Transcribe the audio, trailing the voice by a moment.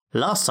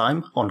Last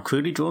time on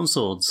Crudely Drawn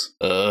Swords.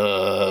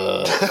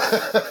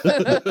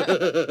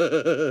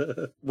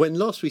 When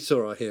last we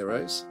saw our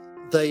heroes,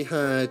 they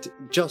had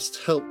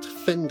just helped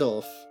fend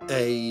off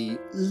a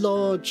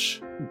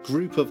large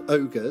group of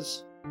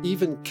ogres,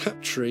 even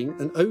capturing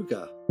an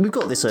ogre. We've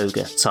got this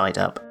ogre tied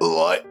up.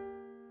 Alright,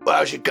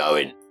 how's it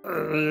going?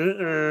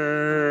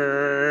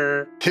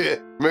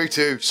 Me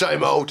too,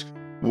 same old.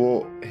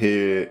 What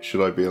here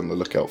should I be on the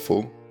lookout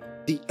for?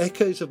 The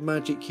echoes of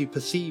magic you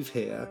perceive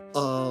here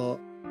are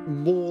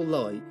more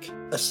like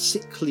a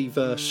sickly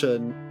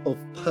version of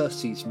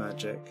Percy's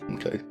magic.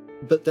 Okay.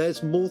 But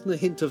there's more than a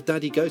hint of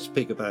Daddy Ghost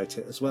Pig about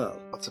it as well.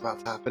 What's about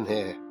to happen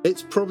here?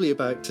 It's probably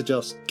about to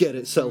just get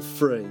itself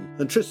free,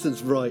 and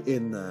Tristan's right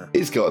in there.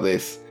 He's got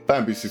this.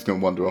 Bambi's just going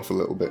to wander off a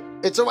little bit.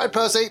 It's alright,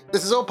 Percy.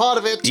 This is all part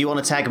of it. Do you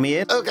want to tag me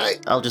in? Okay.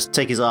 I'll just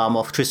take his arm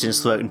off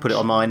Tristan's throat and put it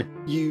on mine.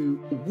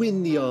 You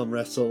win the arm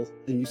wrestle,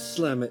 and you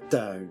slam it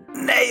down.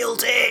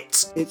 Nailed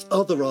it! Its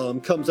other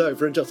arm comes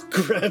over and just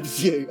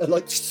grabs you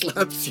and,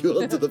 slaps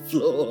you onto the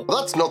floor.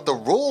 Well, that's not the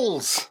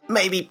rules.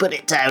 Maybe put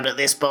it down at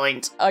this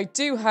point. I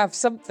do have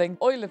something.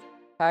 Oil of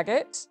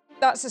Agate.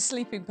 That's a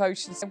sleeping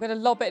potion, so I'm going to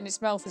lob it in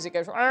its mouth as it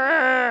goes.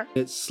 "Arr!"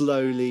 It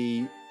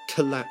slowly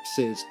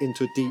collapses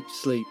into a deep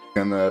sleep.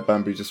 And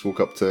Bambi just walk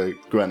up to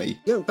Granny.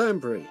 Yo,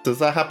 Banbury, Does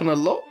that happen a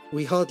lot?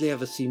 we hardly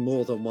ever see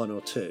more than one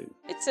or two.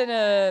 It's in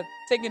a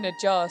thing in a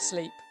jar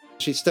sleep.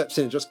 She steps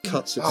in and just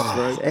cuts its Oh.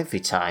 throat. Every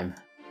time.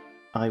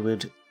 I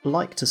would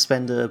like to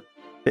spend a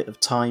bit of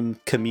time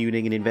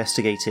communing and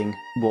investigating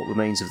what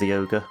remains of the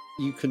ogre.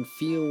 You can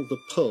feel the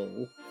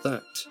pull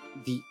that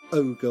the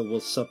ogre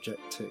was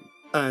subject to.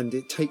 And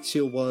it takes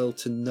you a while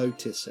to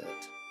notice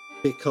it,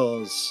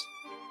 because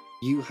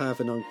you have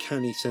an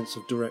uncanny sense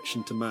of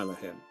direction to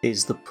Malahim.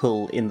 Is the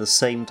pull in the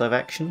same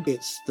direction?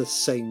 It's the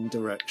same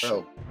direction.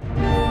 Oh.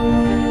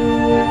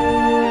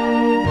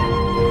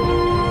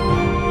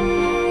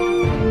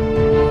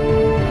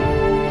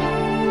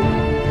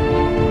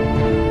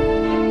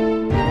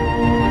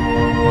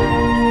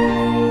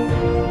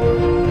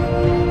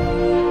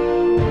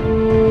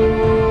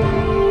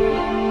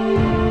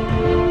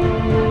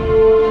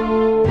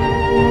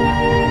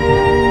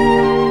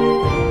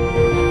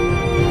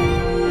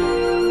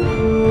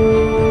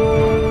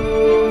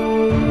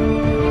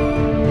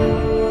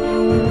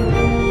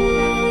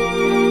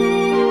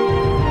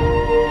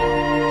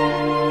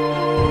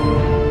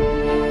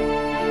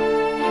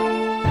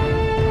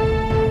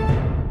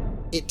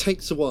 It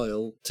takes a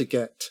while to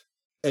get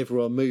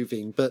everyone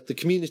moving, but the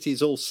community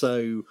is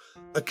also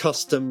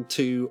accustomed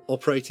to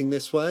operating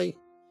this way.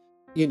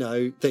 You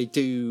know, they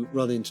do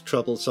run into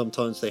trouble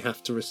sometimes, they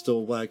have to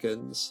restore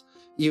wagons.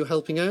 You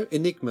helping out?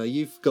 Enigma,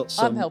 you've got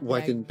some helping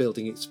wagon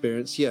building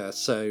experience, yeah,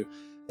 so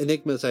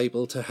Enigma's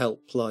able to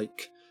help,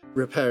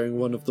 repairing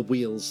one of the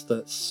wheels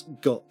that's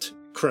got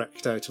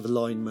cracked out of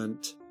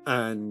alignment.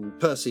 And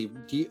Percy,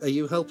 are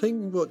you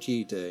helping? What do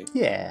you do?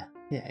 Yeah,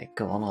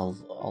 go on,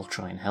 I'll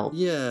try and help.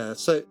 Yeah,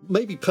 so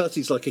maybe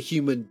Percy's like a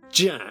human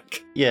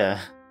Jack. Yeah,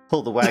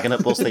 hold the wagon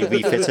up whilst they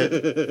refit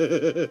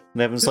it.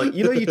 And everyone's like,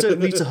 you don't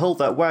need to hold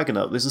that wagon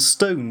up, there's a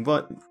stone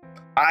right...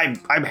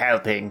 I'm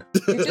helping.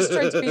 You're just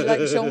trying to be like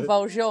Jean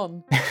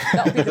Valjean.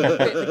 That'll be the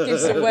bit that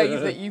gives away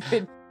that you've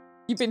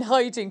been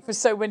hiding for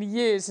so many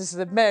years as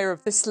the mayor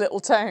of this little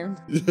town.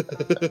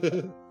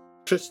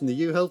 Tristan, are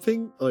you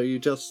helping? Or are you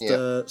just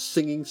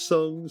singing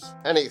songs?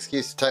 Any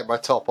excuse to take my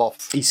top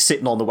off. He's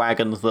sitting on the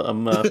wagon that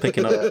I'm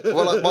picking up.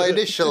 Well, my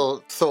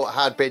initial thought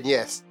had been,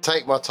 yes,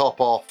 take my top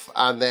off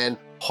and then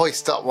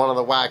hoist up one of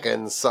the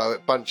wagons so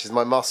it bunches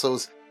my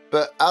muscles.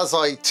 But as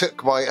I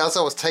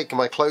was taking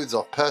my clothes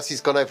off,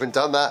 Percy's gone over and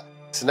done that.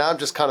 So now I'm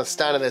just kind of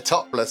standing there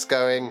topless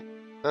going,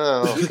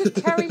 oh. You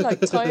could carry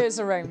tyres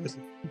around.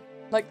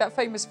 Like that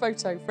famous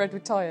photo, Fred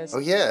with tyres. Oh,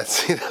 yeah.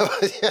 See,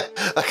 yeah.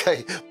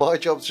 Okay, my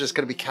job's just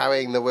going to be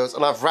carrying the wheels.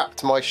 And I've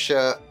wrapped my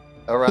shirt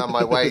around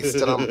my waist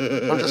and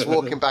I'm just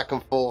walking back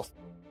and forth.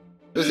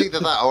 It was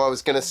either that or I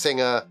was going to sing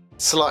a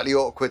slightly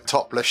awkward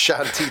topless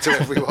shanty to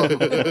everyone.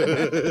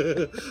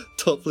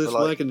 Topless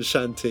Wagon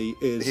Shanty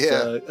is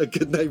a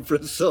good name for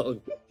a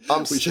song.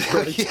 I'm going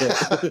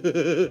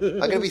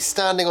to be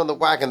standing on the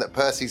wagon that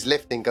Percy's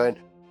lifting going,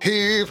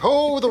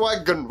 heave-ho the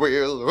wagon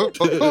wheel.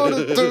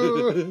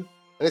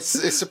 And it's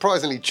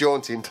surprisingly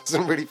jaunty and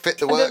doesn't really fit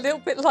the work. And a little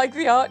bit like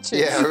the Archers.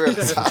 Yeah, I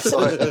remember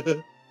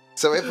that.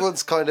 So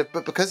everyone's kind of,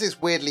 but because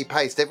it's weirdly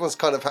paced, everyone's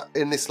kind of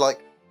in this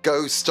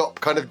go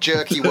stop kind of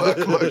jerky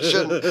work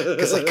motion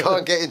because they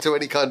can't get into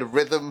any kind of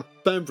rhythm.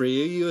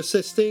 Banbury, are you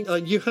assisting?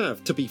 And you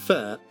have, to be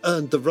fair,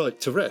 earned the right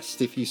to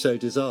rest if you so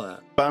desire.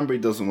 Banbury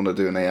doesn't want to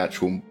do any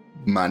actual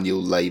manual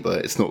labour.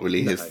 It's not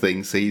really his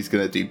thing, so he's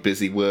going to do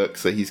busy work.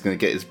 So he's going to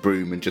get his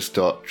broom and just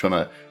start trying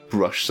to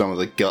brush some of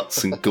the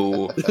guts and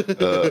gore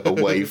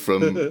away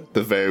from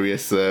the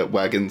various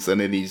wagons, and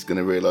then he's going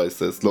to realise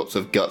there's lots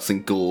of guts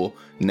and gore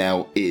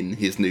now in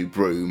his new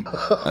broom,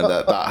 and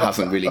that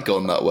hasn't really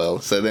gone that well.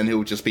 So then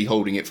he'll just be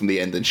holding it from the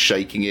end and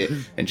shaking it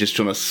and just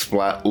trying to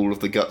splat all of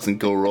the guts and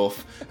gore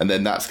off, and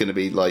then that's going to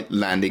be like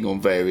landing on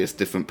various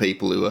different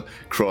people who are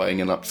crying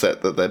and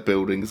upset that their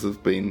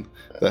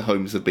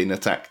homes have been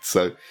attacked.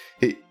 So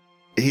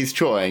he's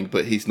trying,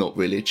 but he's not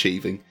really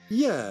achieving.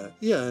 Yeah,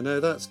 no,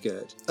 that's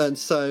good. And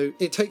so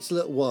it takes a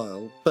little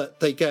while, but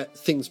they get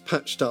things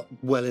patched up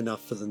well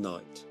enough for the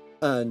night.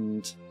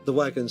 And the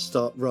wagons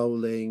start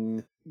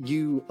rolling.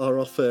 You are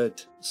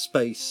offered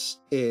space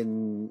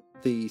in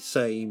the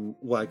same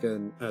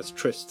wagon as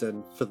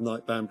Tristan for the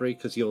night, Banbury,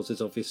 because yours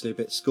is obviously a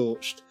bit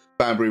scorched.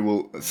 Banbury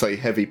will say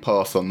heavy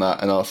pass on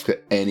that and ask for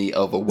any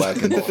other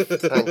wagon.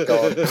 Thank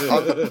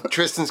God.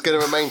 Tristan's going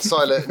to remain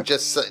silent and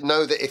just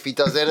know that if he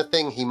does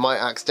anything, he might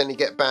accidentally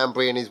get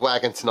Banbury in his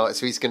wagon tonight,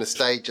 so he's going to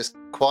stay just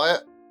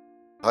quiet.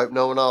 I hope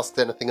no one asks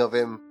anything of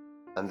him,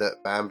 and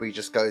that Banbury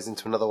just goes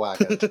into another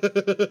wagon.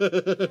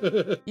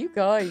 You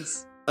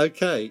guys.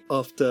 Okay,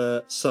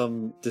 after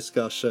some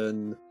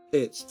discussion,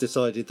 it's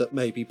decided that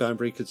maybe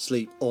Banbury could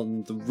sleep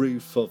on the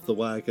roof of the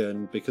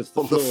wagon because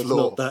the floor's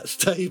not that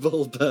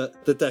stable,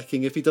 but the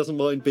decking, if he doesn't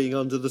mind being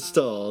under the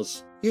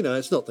stars,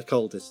 it's not the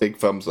coldest. Big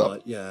thumbs up.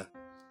 Right, yeah.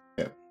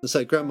 And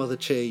so Grandmother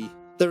Chi,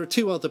 there are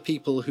two other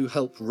people who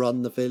help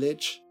run the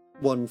village,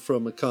 one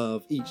from a kind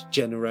of each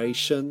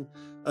generation,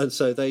 and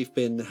so they've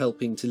been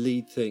helping to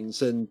lead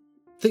things, and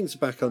things are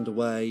back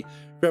underway.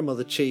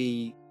 Grandmother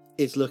Chi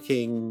is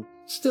looking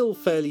still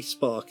fairly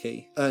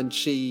sparky, and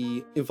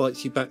she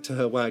invites you back to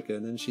her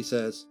wagon, and she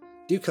says,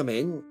 "Do come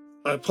in.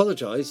 I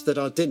apologise that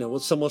our dinner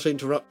was somewhat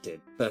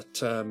interrupted,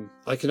 but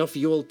I can offer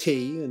you all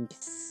tea."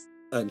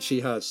 And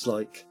she has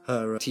like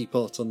her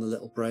teapot on the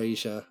little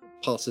brazier,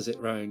 passes it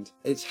round.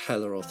 It's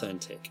hella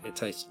authentic. It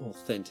tastes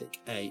authentic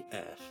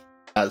AF.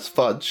 As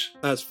fudge.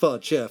 As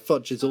fudge, yeah.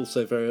 Fudge is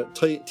also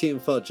tea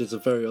and fudge is a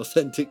very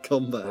authentic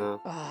combo.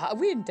 Are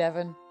we in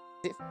Devon?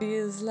 It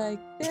feels like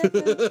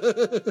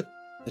Devon.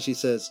 And she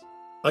says,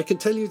 "I can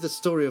tell you the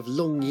story of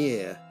Long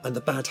Year and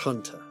the Bad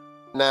Hunter."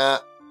 Nah.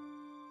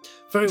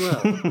 Very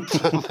well.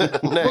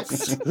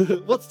 Next.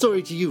 What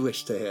story do you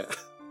wish to hear?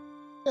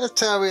 Just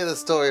tell me the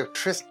story of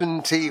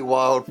Tristan T.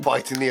 Wilde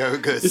fighting the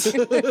ogres.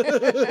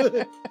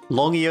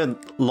 Long Year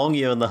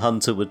and the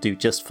Hunter would do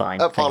just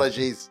fine.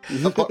 Apologies.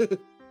 I'm going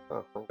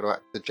to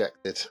act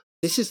dejected.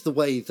 This is the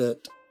way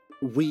that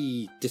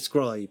we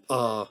describe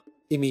our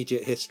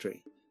immediate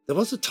history. There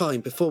was a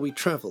time before we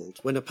travelled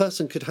when a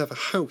person could have a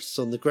house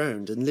on the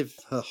ground and live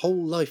her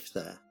whole life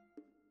there.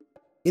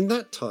 In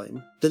that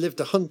time, there lived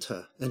a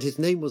hunter, and his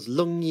name was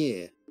Long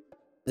Year,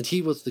 and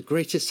he was the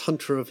greatest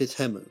hunter of his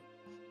hemu,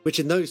 which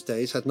in those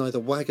days had neither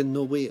wagon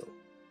nor wheel,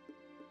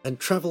 and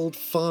travelled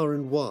far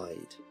and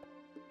wide.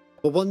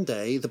 But one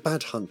day the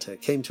bad hunter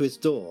came to his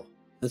door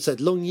and said,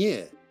 "Long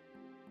Year,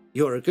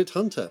 you are a good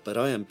hunter, but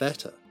I am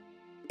better."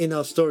 In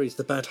our stories,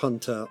 the bad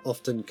hunter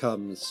often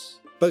comes.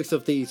 Both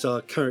of these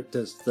are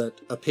characters that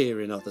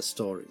appear in other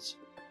stories.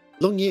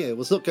 Long Year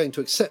was not going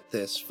to accept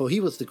this, for he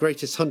was the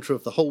greatest hunter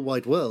of the whole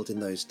wide world in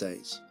those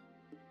days.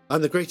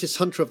 "I'm the greatest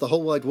hunter of the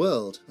whole wide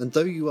world, and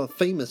though you are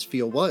famous for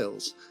your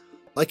wiles,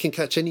 I can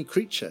catch any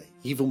creature,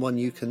 even one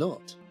you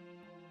cannot."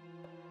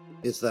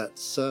 "Is that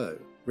so?"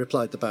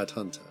 replied the bad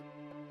hunter.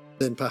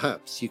 "Then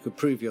perhaps you could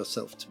prove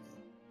yourself to me.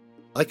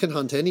 I can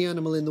hunt any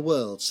animal in the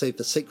world save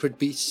the sacred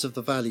beasts of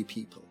the valley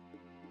people,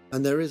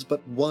 and there is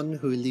but one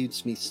who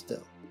eludes me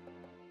still."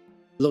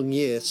 Long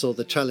Year saw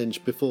the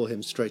challenge before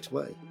him straight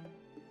away.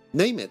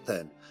 "Name it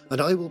then,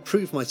 and I will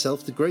prove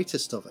myself the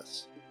greatest of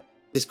us."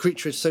 "This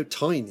creature is so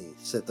tiny,"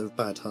 said the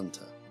bad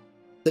hunter,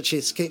 "that she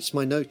escapes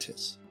my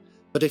notice.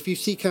 But if you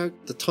seek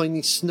out the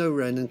tiny snow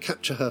wren and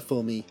capture her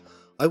for me,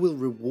 I will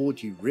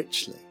reward you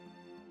richly."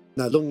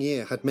 Now Long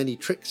Year had many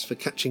tricks for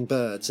catching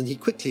birds, and he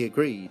quickly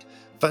agreed,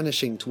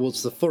 vanishing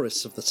towards the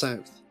forests of the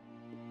south.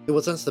 It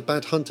was as the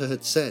bad hunter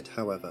had said,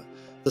 however.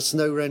 The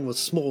snow wren was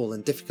small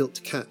and difficult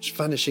to catch,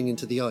 vanishing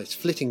into the ice,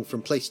 flitting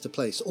from place to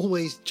place,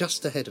 always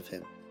just ahead of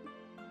him.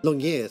 Long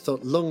Year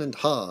thought long and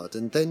hard,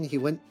 and then he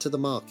went to the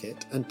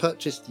market and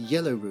purchased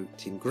yellow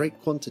root in great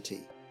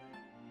quantity.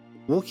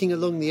 Walking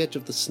along the edge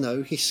of the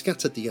snow, he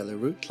scattered the yellow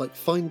root like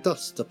fine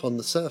dust upon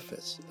the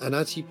surface, and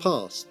as he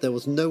passed, there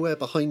was nowhere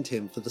behind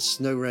him for the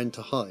snow wren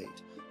to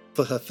hide,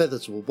 for her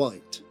feathers were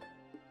white.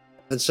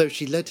 And so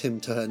she led him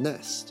to her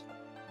nest.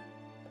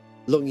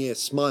 Long Year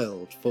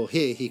smiled, for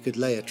here he could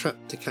lay a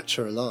trap to catch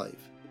her alive.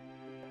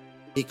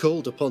 He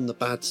called upon the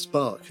bad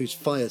spark, whose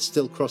fires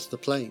still crossed the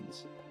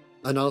plains,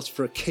 and asked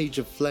for a cage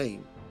of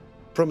flame,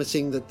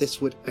 promising that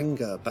this would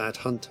anger Bad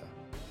Hunter.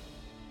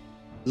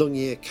 Long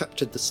Year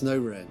captured the snow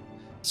wren,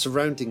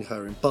 surrounding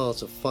her in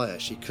bars of fire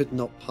she could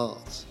not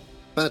pass.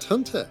 "Bad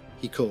Hunter,"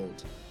 he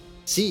called,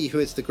 "see who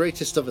is the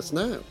greatest of us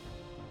now."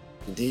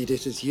 "Indeed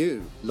it is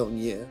you, Long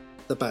Year,"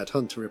 the Bad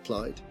Hunter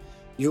replied.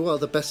 "You are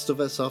the best of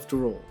us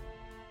after all."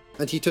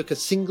 And he took a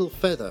single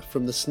feather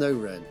from the snow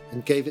wren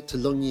and gave it to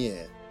Long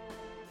Year.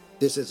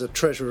 "This is a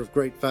treasure of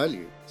great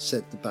value,"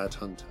 said the Bad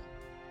Hunter.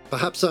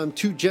 "Perhaps I am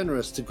too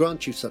generous to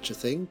grant you such a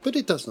thing, but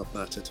it does not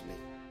matter to me."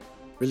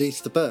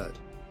 "Release the bird,"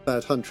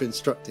 Bad Hunter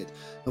instructed,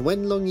 and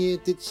when Long-Ear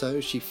did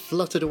so, she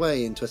fluttered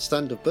away into a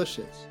stand of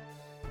bushes.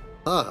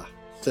 "Ah,"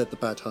 said the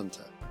Bad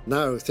Hunter,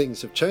 "now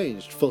things have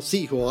changed, for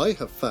see who I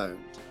have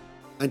found."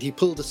 And he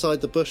pulled aside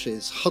the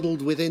bushes.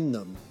 Huddled within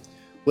them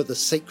were the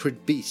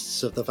sacred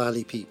beasts of the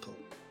valley people.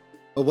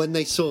 And when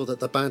they saw that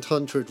the Bad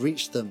Hunter had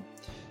reached them,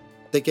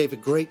 they gave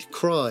a great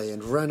cry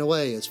and ran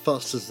away as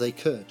fast as they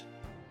could.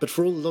 But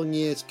for all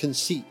Long-Ear's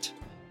conceit,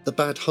 the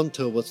Bad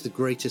Hunter was the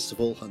greatest of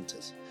all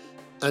hunters.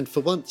 And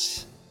for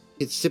once,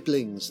 his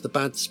siblings, the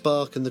Bad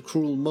Spark and the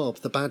Cruel Mob,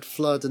 the Bad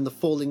Flood and the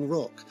Falling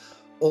Rock,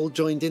 all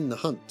joined in the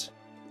hunt.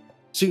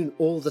 Soon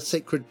all the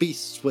sacred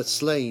beasts were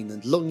slain,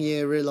 and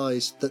Long-Ear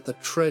realised that the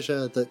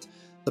treasure that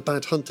the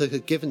Bad Hunter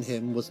had given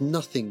him was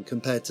nothing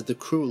compared to the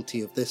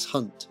cruelty of this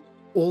hunt.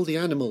 All the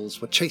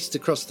animals were chased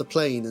across the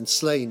plain and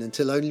slain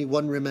until only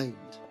one remained.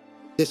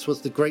 This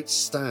was the great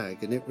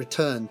stag, and it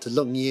returned to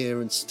Long-Ear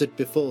and stood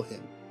before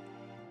him.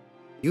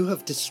 "You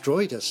have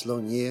destroyed us,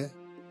 Long-Ear,"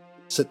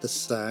 said the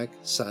stag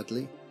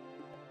sadly,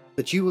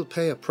 "but you will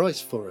pay a price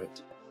for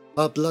it.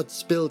 Our blood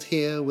spilled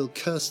here will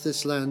curse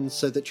this land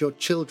so that your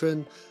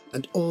children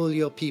and all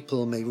your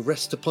people may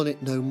rest upon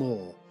it no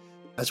more,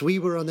 as we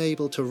were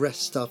unable to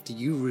rest after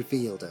you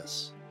revealed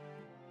us."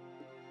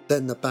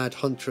 Then the Bad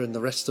Hunter and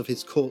the rest of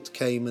his court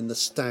came, and the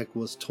stag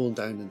was torn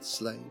down and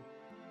slain.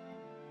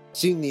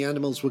 Soon the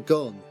animals were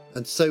gone,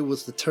 and so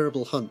was the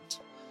terrible hunt,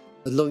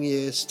 and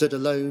Long-Ear stood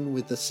alone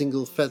with the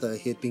single feather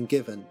he had been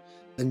given,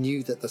 and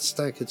knew that the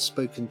stag had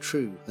spoken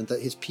true, and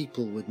that his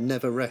people would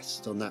never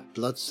rest on that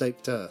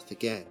blood-soaked earth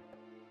again.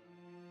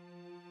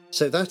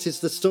 So that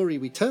is the story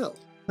we tell.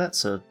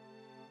 That's a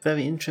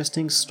very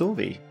interesting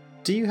story.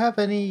 Do you have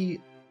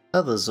any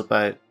others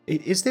about...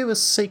 Is there a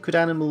sacred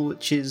animal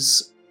which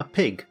is a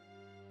pig?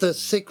 The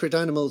sacred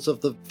animals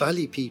of the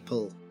valley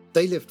people,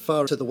 they lived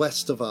far to the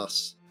west of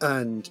us,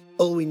 and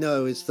all we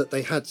know is that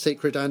they had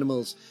sacred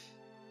animals.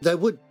 There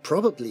would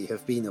probably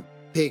have been a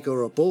pig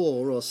or a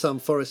boar or some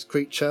forest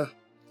creature.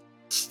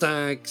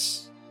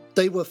 Stags.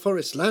 They were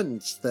forest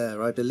lands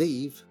there, I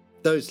believe.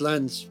 Those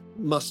lands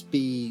must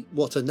be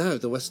what are now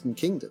the Western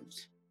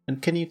Kingdoms.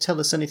 And can you tell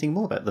us anything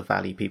more about the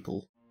valley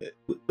people?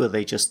 Were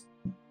they just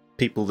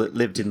people that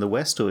lived in the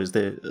west, or are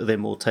there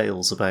more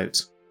tales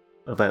about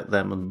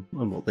them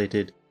and what they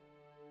did?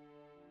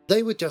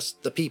 They were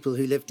just the people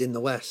who lived in the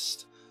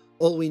west.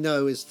 All we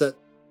know is that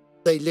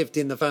they lived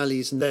in the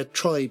valleys, and their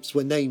tribes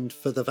were named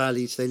for the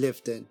valleys they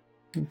lived in.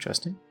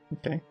 Interesting.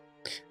 Okay.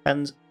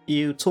 And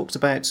you talked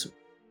about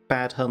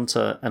Bad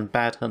Hunter and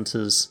Bad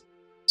Hunter's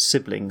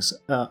siblings.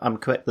 I'm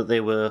correct that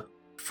there were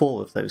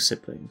 4 of those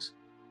siblings?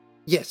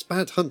 Yes,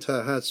 Bad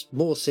Hunter has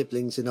more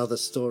siblings in other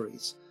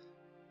stories.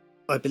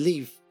 I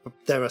believe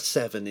there are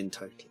 7 in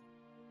total.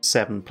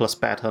 7 plus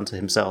Bad Hunter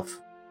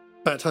himself?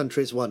 Bad Hunter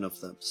is one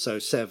of them, so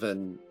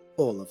 7,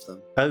 all of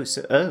them. Oh,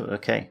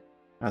 okay.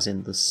 As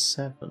in the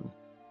 7.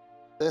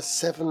 There's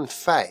 7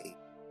 Fae.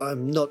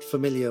 I'm not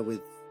familiar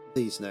with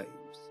these names.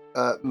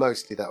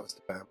 Mostly that was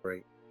the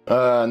Banbury.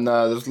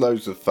 No, there's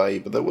loads of Fae,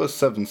 but there were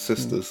 7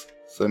 sisters,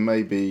 so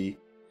maybe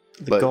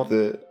The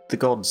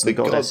gods, the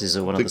goddesses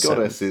are one of the 7.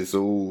 The goddesses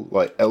are all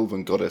like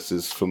elven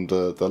goddesses from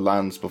the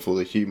lands before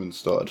the humans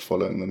started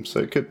following them, so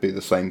it could be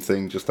the same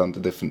thing, just under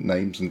different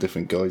names and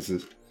different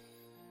guises.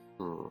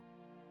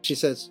 She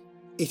says,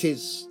 it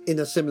is in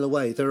a similar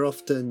way. There are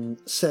often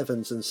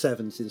 7s and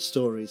 7s in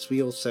stories. We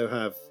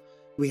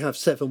have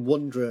 7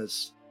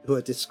 wanderers who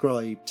are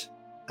described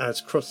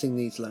as crossing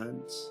these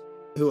lands,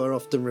 who are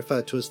often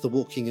referred to as the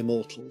Walking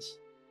Immortals.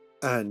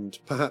 And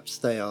perhaps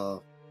they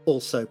are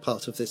also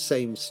part of this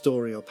same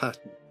story or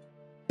pattern.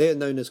 They are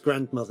known as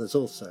grandmothers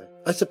also.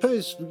 I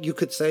suppose you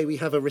could say we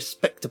have a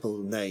respectable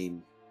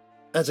name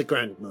as a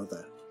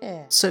grandmother.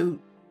 Yeah. So,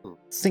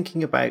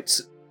 thinking about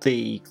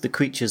the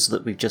creatures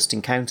that we've just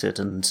encountered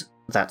and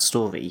that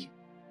story,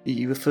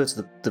 you refer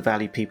to the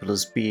valley people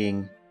as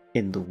being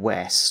in the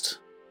west.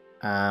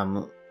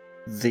 The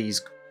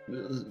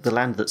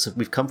land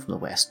we've come from the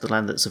west, the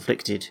land that's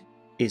afflicted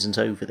isn't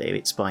over there,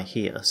 it's by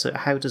here. So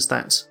how does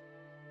that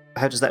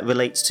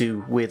relate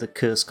to where the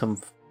curse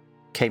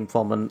came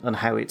from and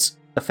how it's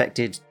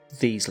affected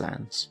these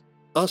lands?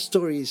 Our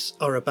stories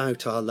are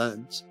about our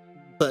lands,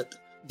 but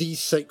these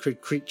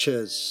sacred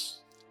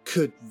creatures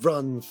could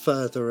run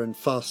further and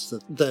faster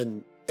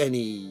than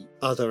any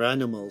other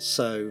animal,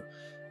 so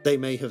they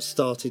may have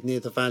started near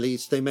the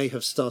valleys, they may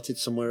have started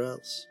somewhere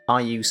else.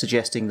 Are you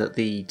suggesting that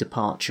the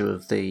departure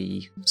of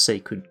the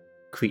sacred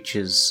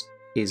creatures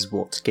is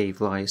what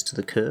gave rise to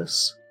the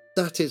curse?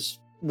 That is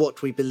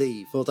what we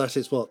believe, or that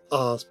is what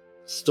our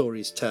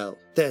stories tell.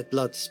 Their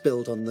blood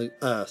spilled on the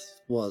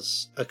earth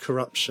was a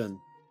corruption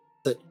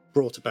that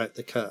brought about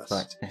the curse.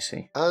 Right, I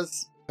see.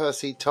 As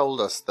Percy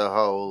told us the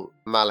whole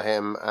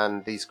Malahim,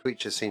 and these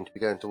creatures seem to be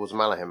going towards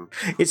Malahim.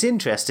 It's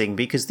interesting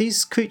because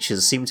these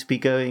creatures seem to be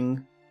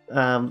going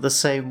the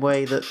same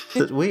way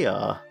that we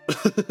are.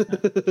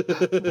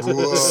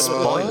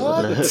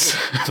 Spoiler alert.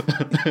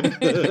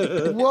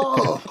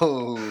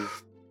 Whoa!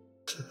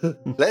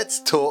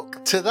 Let's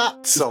talk to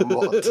that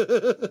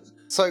somewhat.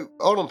 So,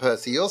 hold on,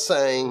 Percy. You're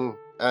saying,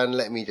 and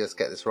let me just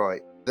get this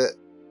right, that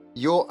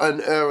your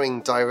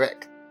unerring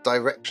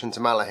direction to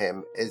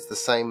Malahim is the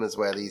same as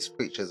where these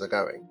creatures are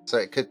going. So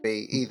it could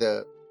be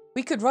either...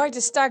 We could ride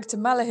a stag to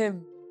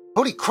Malahim.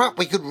 Holy crap,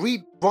 we could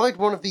ride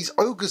one of these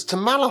ogres to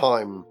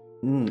Malahim.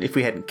 If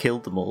we hadn't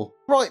killed them all.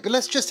 Right, but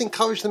let's just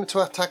encourage them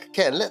to attack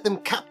again. Let them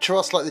capture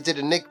us like they did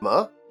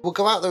Enigma. We'll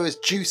go out there as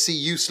juicy,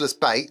 useless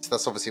bait.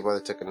 That's obviously why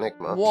they took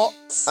Enigma. What?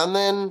 And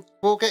then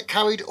we'll get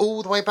carried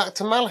all the way back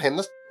to Malahim.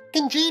 That's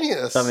fucking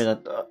genius. I mean,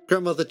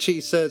 Grandmother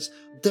Cheese says,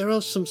 there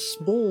are some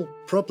small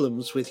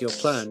problems with your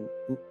plan,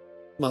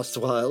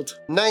 Master Wild.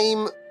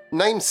 Name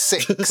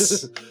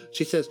 6.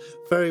 She says,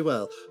 very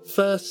well.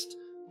 First,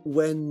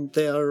 when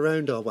they are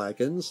around our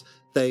wagons,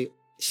 they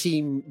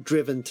seem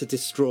driven to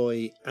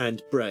destroy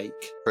and break.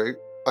 True.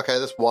 Okay,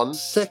 that's 1.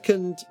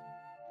 Second,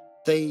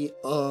 they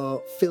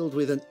are filled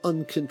with an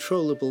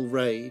uncontrollable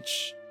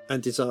rage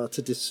and desire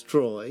to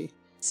destroy.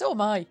 So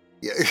am I.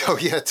 Yeah, oh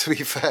yeah, to be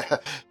fair.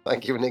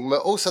 Thank you, Enigma.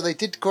 Also, they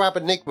did grab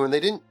Enigma and they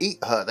didn't eat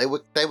her. They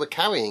were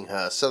carrying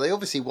her, so they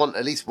obviously want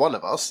at least one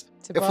of us.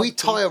 If we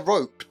tie a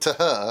rope to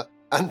her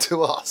and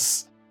to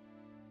us,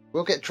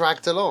 we'll get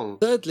dragged along.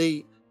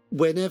 Thirdly,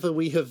 whenever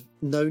we have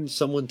known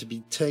someone to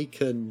be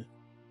taken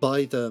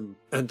by them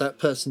and that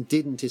person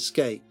didn't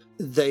escape,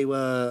 they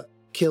were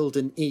killed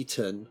and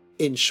eaten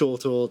in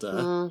short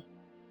order.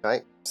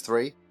 Okay, it's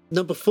 3.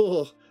 Number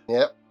 4.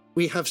 Yep.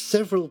 We have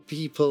several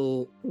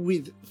people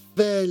with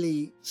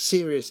fairly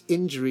serious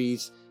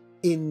injuries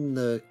in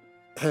the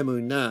Hemu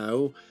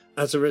now.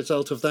 As a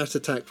result of that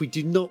attack, we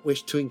do not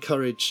wish to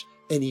encourage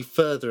any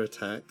further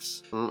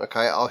attacks.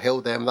 Okay, I'll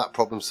heal them. That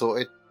problem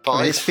sorted. I mean,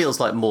 5. this feels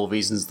like more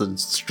reasons than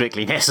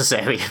strictly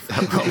necessary. If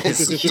I'm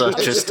honest. She's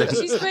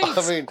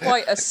made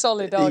quite a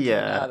solid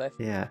argument out of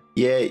Yeah.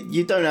 Yeah,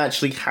 you don't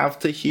actually have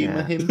to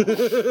humour him.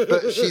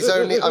 But she's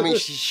only... I mean,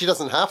 she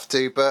doesn't have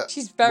to, but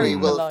She's very we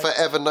will polite.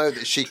 forever know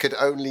that she could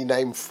only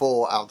name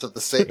 4 out of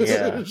the 6.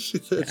 Yeah. She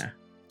says, Yeah.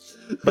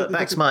 But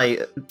back to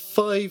my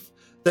 5.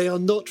 They are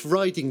not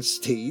riding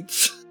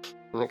steeds.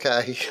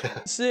 Okay.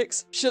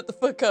 6. Shut the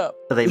fuck up.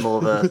 are they more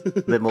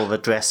of a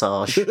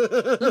dressage?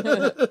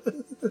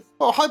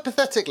 Well,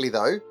 hypothetically,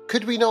 though,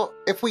 could we not...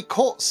 If we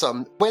caught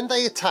some, when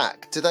they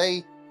attack, do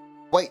they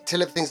wait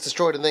till everything's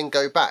destroyed and then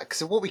go back?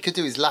 So what we could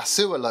do is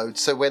lasso a load,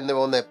 so when they're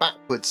on their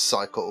backwards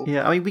cycle...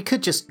 Yeah, I mean,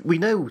 we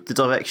know the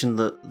direction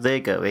that they're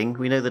going.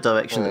 We know the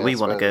direction that we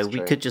want to go.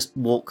 We could just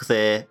walk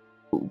there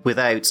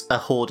without a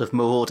horde of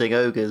marauding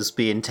ogres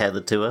being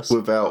tethered to us.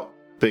 Without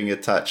being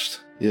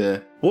attached. Yeah.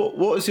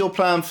 What is your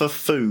plan for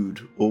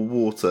food or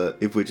water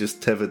if we're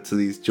just tethered to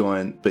these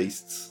giant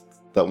beasts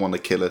that want to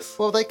kill us?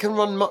 Well, they can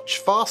run much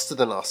faster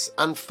than us,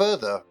 and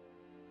further.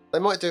 They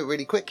might do it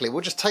really quickly.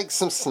 We'll just take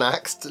some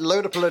snacks,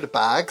 load up a load of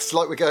bags,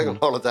 like we're going on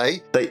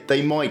holiday.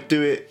 They might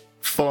do it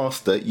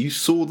faster. You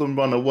saw them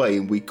run away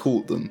and we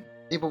caught them.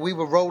 Yeah, but we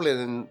were rolling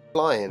and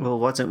flying. Well,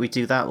 why don't we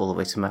do that all the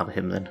way to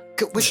Malahim then?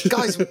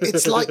 Guys,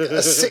 it's like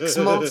a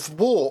 6-month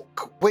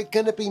walk. We're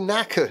going to be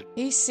knackered.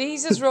 He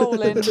sees us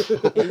rolling.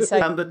 He's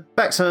like, But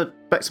back to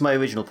my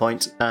original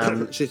point.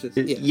 She says,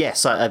 yeah.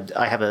 Yes,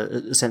 I have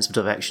a sense of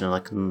direction, and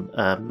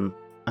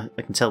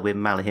I can tell where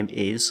Malahim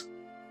is.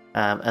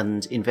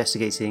 And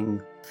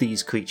investigating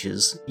these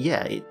creatures,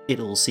 yeah, it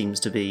all seems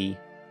to be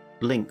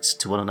linked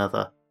to one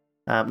another.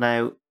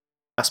 Now,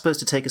 I suppose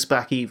to take us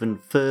back even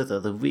further,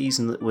 the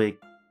reason that we're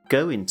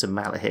going to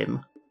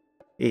Malahim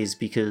is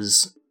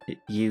because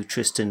you,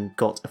 Tristan,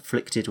 got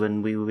afflicted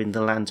when we were in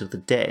the land of the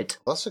dead.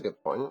 That's a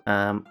good point.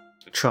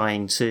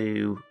 Trying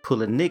to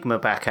pull Enigma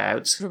back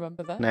out.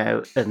 remember that?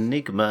 Now,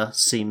 Enigma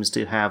seems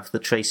to have the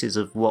traces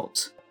of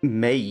what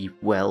may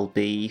well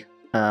be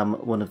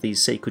one of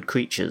these sacred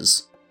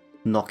creatures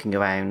knocking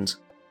around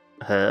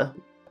her,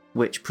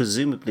 which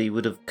presumably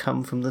would have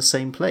come from the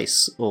same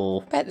place,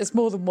 or... I bet there's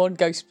more than one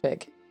ghost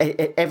pig.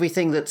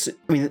 Everything that's...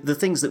 I mean, the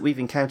things that we've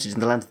encountered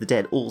in the Land of the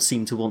Dead all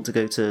seem to want to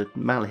go to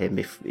Malahim,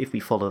 if we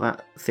follow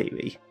that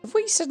theory. Have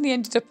we suddenly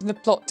ended up in the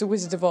plot to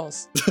Wizard of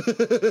Oz?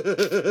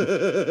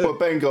 Well,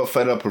 Ben got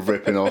fed up of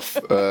ripping off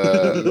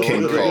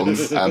King Kong,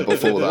 and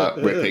before that,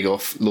 ripping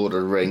off Lord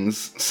of the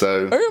Rings,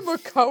 so... I am a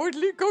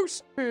cowardly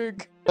ghost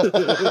pig.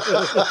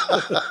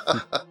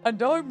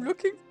 And I'm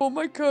looking for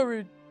my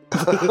courage.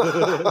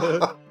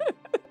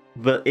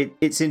 But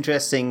it's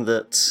interesting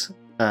that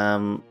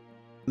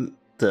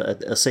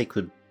a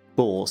sacred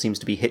boar seems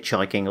to be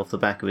hitchhiking off the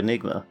back of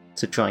Enigma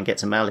to try and get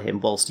to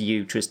Malahim, whilst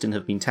you, Tristan,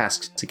 have been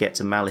tasked to get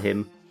to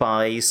Malahim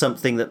by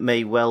something that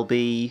may well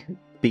be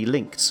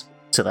linked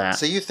to that.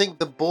 So you think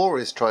the boar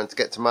is trying to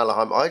get to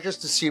Malahim? I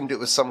just assumed it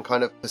was some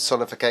kind of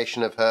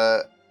personification of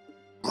her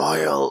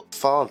royal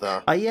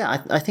father.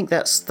 Yeah, I think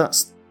that's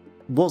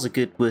was a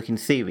good working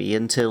theory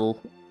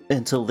until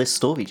this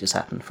story just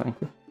happened,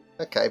 frankly.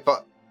 Okay,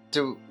 but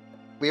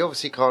we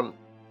obviously can't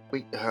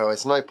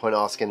It's no point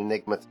asking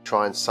Enigma to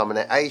try and summon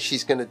it. A,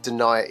 she's going to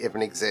deny it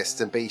even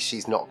exists, and B,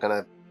 she's not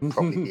going to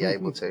probably be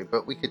able to.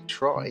 But we could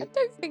try. I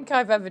don't think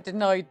I've ever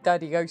denied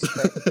Daddy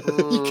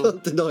Ghostpig. You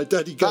can't deny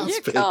Daddy You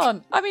Ghostpig.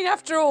 can't. I mean,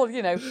 after all,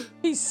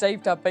 he's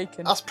saved our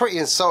bacon. That's pretty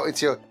insulting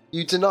to you.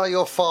 You deny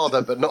your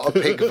father, but not a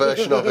pig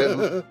version of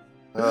him.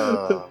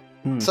 Ah.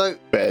 So,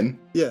 Ben,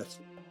 Yes.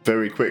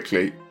 very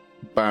quickly,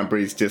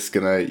 Banbury's just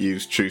going to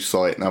use True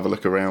Sight and have a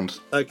look around.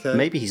 Okay.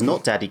 Maybe he's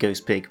not Daddy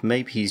Ghost Pig.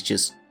 Maybe he's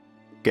just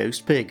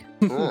Ghost Pig.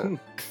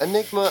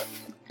 Enigma,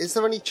 is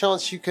there any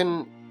chance you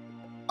can,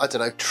 I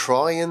don't know,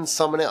 try and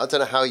summon it? I don't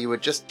know how you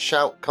would just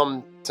shout,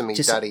 "Come to me,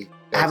 Just Daddy."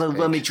 Have a Ghost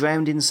Pig." rummage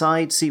round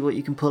inside, see what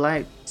you can pull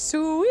out.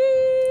 Sweet.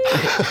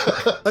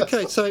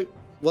 Okay, so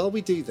while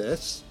we do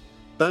this,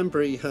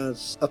 Banbury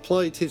has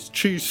applied his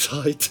True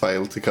Sight,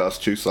 Fail to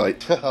cast True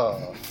Sight.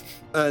 Oh,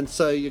 and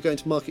so you're going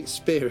to mark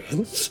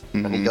experience.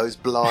 and he goes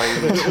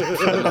blind.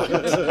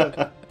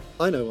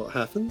 I know what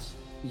happens.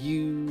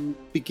 You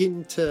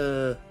begin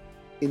to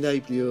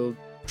enable your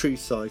True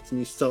Sight, and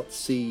you start to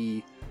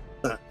see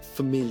that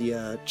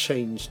familiar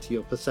change to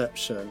your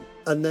perception.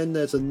 And then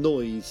there's a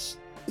noise.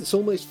 It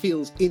almost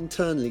feels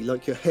internally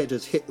like your head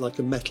has hit like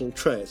a metal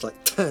tray. It's like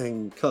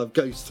tang, kind of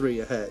goes through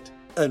your head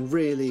and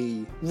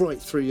really right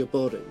through your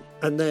body.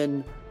 And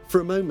then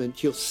for a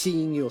moment, you're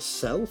seeing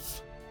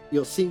yourself.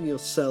 You're seeing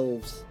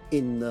yourselves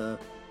in the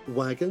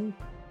wagon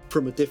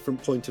from a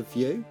different point of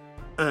view.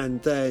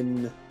 And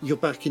then you're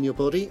back in your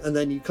body, and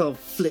then you kind of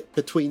flip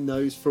between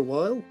those for a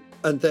while.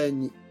 And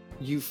then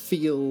you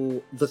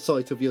feel the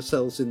sight of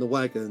yourselves in the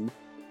wagon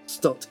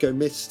start to go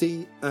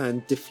misty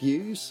and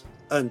diffuse.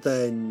 And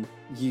then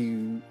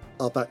you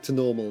are back to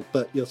normal,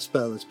 but your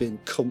spell has been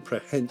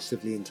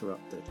comprehensively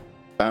interrupted.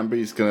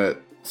 Banbury's going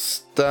to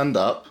stand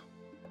up,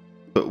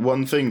 put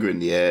one finger in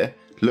the air,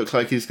 look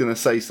like he's going to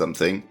say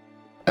something,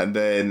 and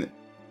then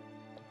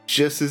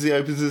just as he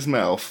opens his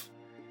mouth,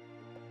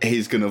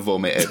 he's going to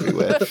vomit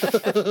everywhere.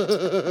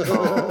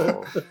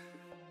 Oh.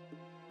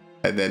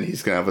 And then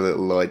he's going to have a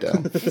little lie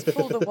down. He's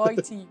pulled a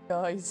whitey,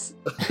 guys.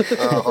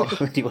 Oh.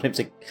 Do you want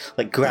him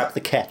to grab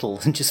the kettle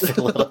and just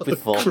fill it up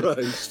with vomit?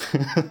 Christ.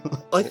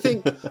 I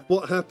think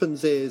what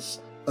happens is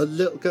a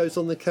little goes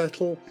on the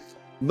kettle,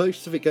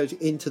 most of it goes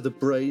into the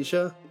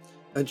brazier,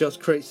 and just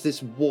creates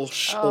this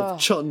wash Oh. of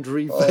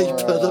chundry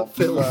vapour that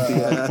fills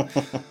the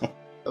air.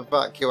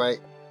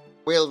 Evacuate.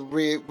 We'll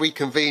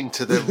reconvene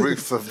to the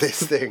roof of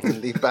this thing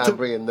and leave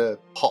Banbury in the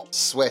hot,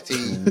 sweaty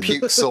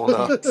puke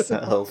sauna.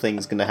 That whole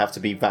thing's going to have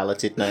to be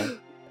valeted now.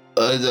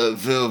 I don't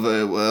feel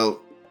very well.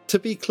 To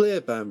be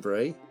clear,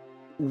 Banbury,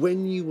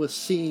 when you were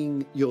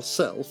seeing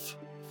yourself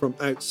from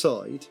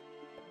outside,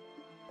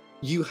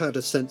 you had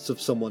a sense of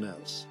someone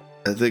else.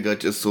 I think I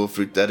just saw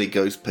through Daddy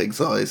Ghost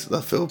Pig's eyes and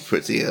I feel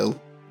pretty ill.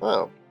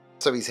 Oh,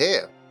 so he's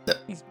here.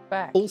 He's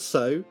back.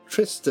 Also,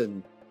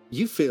 Tristan,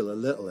 you feel a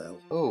little ill.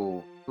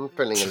 Oh, I'm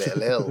feeling a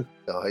little ill,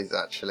 guys,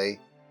 actually.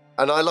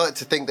 And I like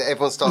to think that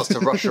everyone starts to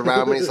rush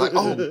around me. It's like,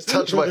 oh,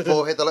 touch my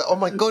forehead. They're like, oh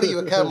my God, are you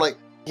okay? I'm like,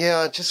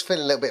 yeah, I'm just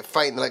feeling a little bit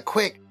faint. They're like,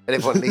 quick. And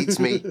everyone leads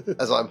me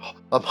as I'm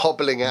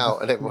hobbling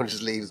out, and everyone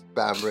just leaves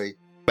Banbury.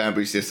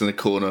 Banbury's just in a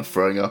corner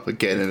throwing up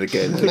again and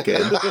again and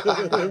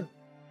again.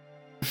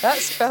 That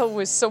spell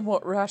was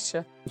somewhat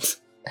rasher.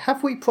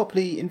 Have we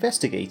properly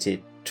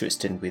investigated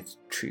Tristan with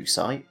True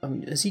Sight? I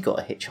mean, has he got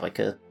a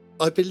hitchhiker?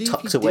 I believe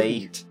Tucked he away.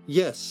 did.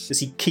 Yes. Has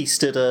he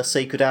keistered a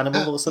sacred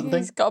animal or something?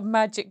 He's got a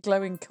magic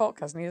glowing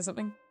cock, hasn't he, or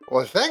something?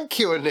 Well, thank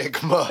you,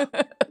 Enigma.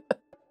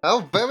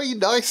 How very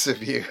nice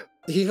of you.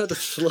 He had a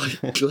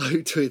slight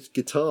glow to his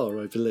guitar,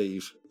 I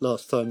believe,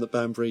 last time that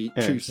Banbury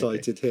Okay. True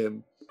Sighted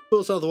him. But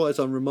was otherwise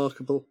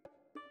unremarkable,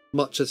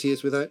 much as he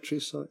is without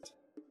True Sight.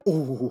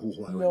 Ooh,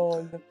 I went.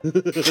 Lol.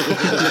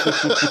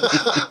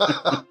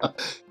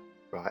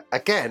 Right,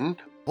 again,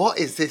 what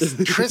is this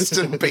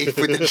Tristan beef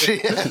with the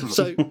GM?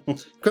 So,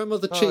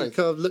 Grandmother Right. Cheek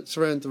kind of looks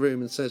around the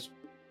room and says,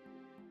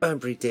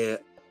 Banbury dear,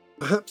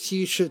 perhaps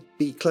you should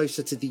be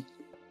closer to the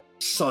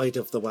side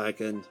of the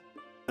wagon,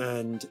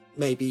 and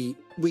maybe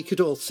we could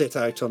all sit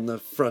out on the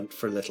front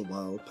for a little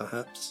while,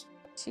 perhaps.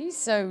 She's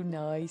so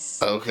nice.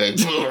 Okay.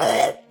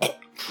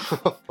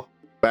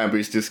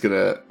 Banbury's just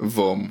gonna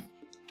vom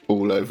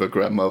all over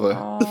Grandmother.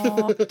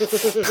 Aw.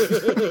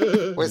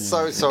 We're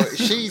so sorry.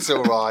 She's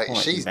all right. Quite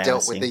She's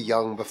dealt with embarrassing. the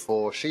young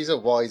before. She's a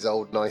wise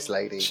old nice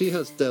lady. She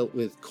has dealt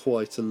with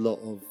quite a lot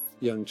of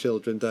young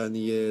children down the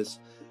years,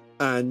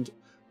 and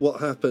what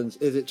happens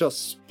is it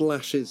just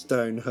splashes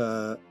down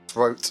her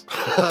Throat.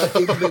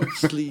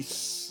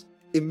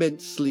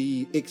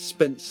 immensely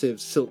expensive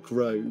silk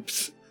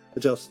robes,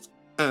 just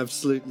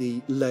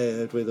absolutely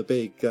layered with a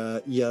big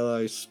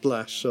yellow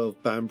splash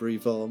of Banbury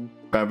vom.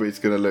 Banbury's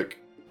gonna look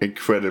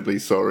incredibly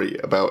sorry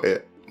about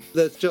it.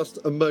 There's just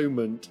a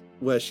moment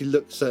where she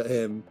looks at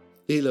him,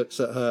 he looks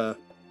at her,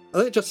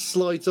 and it just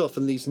slides off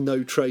and leaves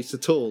no trace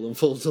at all and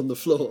falls on the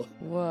floor.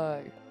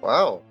 Whoa.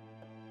 Wow.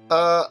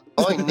 I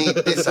need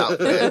this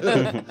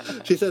outfit.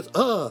 She says,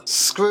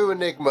 Screw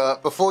Enigma.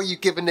 Before you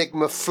give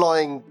Enigma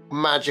flying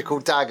magical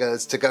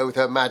daggers to go with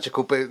her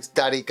magical boots,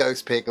 Daddy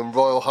Ghost Pig, and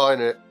Royal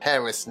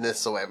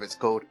Highnessness, or whatever it's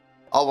called,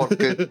 I want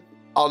good,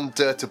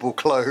 undirtable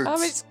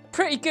clothes. It's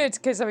pretty good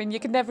because, you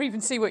can never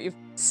even see what you've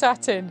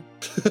sat in.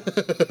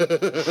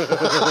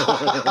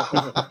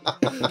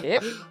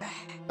 Yep.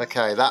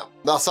 Okay,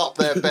 that's up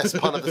there. Best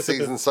pun of the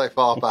season so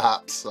far,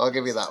 perhaps. I'll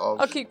give you that one.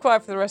 I'll keep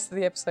quiet for the rest of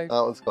the episode.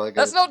 That one's quite good.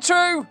 That's not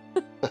true!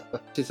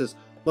 She says,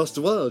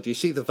 Master Wild, you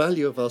see the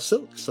value of our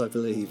silks, I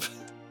believe.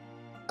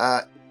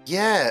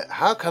 Yeah,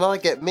 how can I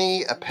get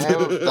me a pair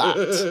of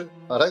that?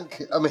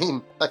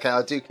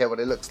 I do care what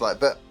it looks like,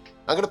 but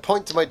I'm going to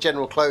point to my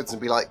general clothes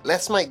and be like,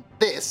 let's make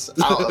this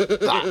out of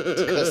that,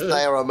 because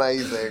they are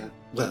amazing.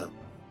 Well,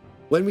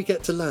 when we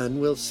get to land,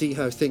 we'll see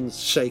how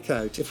things shake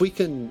out. If we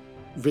can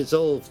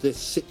resolve this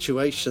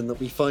situation that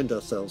we find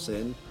ourselves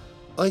in,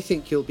 I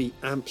think you'll be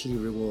amply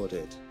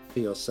rewarded for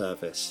your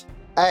service.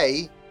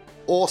 A,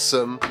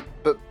 awesome,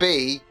 but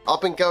B,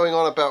 I've been going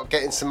on about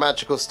getting some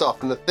magical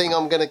stuff, and the thing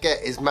I'm going to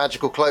get is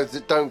magical clothes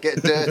that don't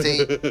get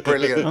dirty.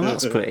 Brilliant. Oh,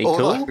 that's pretty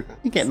Although- cool.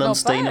 You get an It's not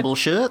unstainable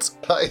shirt.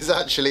 That is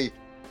actually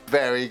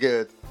very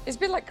good. It's a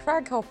bit like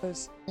crag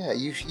hoppers. Yeah,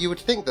 you would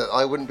think that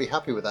I wouldn't be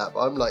happy with that,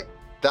 but I'm like,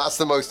 that's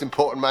the most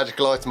important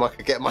magical item I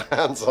could get my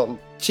hands on.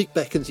 She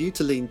beckons you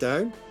to lean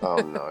down. Oh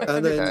no.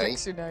 And then- Okay.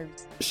 Who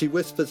knows? She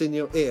whispers in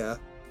your ear,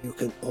 you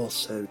can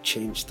also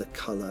change the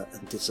colour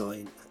and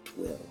design at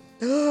will.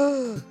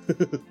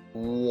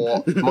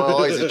 What? My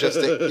eyes are just...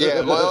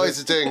 Yeah, my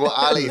eyes are doing what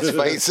Ali's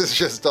face has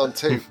just done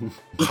too.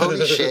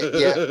 Holy shit,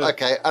 yeah,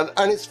 okay.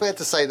 And it's fair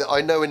to say that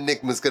I know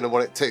Enigma's going to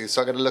want it too,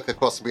 so I'm going to look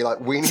across and be like,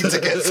 we need to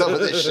get some of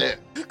this shit.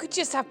 You could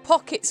just have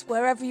pockets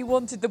wherever you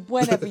wanted them,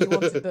 whenever you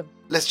wanted them.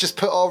 Let's just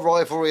put our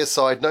rivalry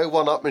aside. No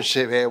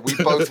one-upmanship here. We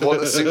both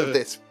want a suit of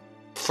this.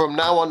 From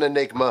now on,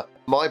 Enigma,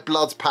 my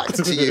blood's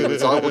packed to you,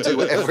 as I will do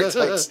whatever it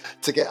takes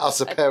to get us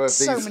a pair of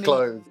these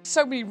clothes.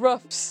 So many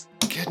ruffs.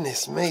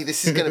 Goodness me,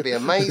 this is going to be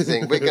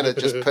amazing. We're going to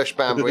just push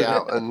Banbury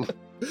out and...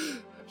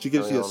 She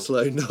gives you a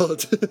slow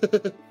nod.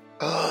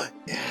 Oh,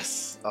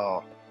 yes.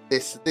 Oh,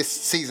 this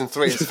season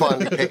 3 is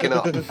finally picking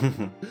up.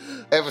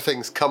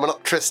 Everything's coming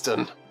up,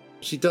 Tristan.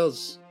 She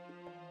does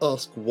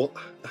ask what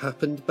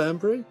happened,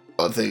 Banbury.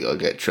 I think I'll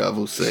get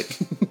travel sick.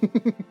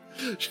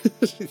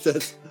 She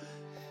says,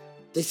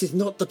 this is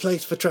not the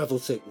place for travel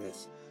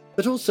sickness.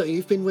 But also,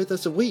 you've been with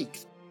us a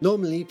week.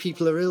 Normally,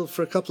 people are ill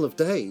for a couple of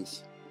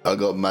days. I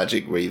got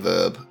magic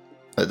reverb.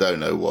 I don't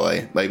know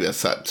why. Maybe I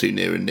sat too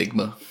near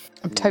Enigma.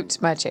 I'm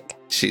totes magic.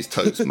 She's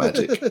totes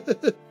magic.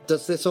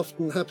 Does this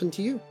often happen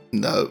to you?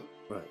 No.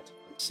 Right,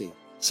 I see.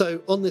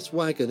 So on this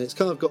wagon, it's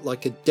kind of got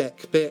like a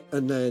deck bit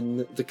and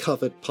then the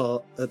covered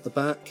part at the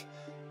back.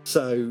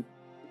 So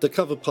the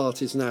covered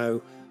part is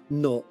now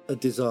not a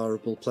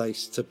desirable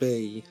place to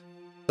be,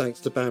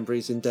 thanks to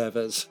Banbury's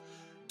endeavours.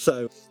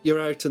 So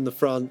you're out in the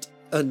front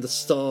and the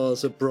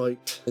stars are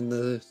bright in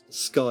the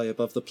sky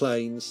above the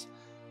plains.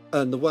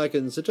 And the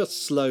wagons are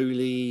just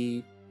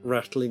slowly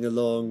rattling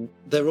along.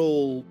 They're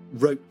all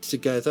roped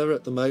together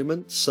at the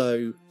moment,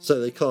 so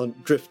they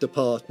can't drift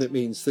apart, and it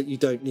means that you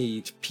don't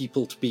need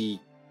people to be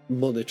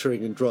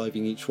monitoring and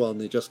driving each one.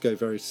 They just go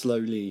very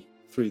slowly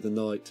through the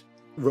night,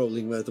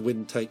 rolling where the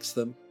wind takes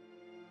them.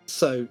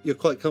 So you're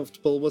quite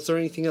comfortable. Was there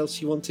anything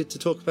else you wanted to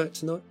talk about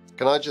tonight?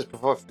 Can I just,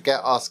 before I forget,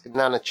 ask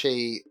Nana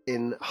Chi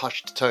in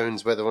hushed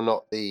tones whether or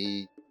not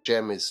the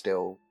gem is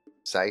still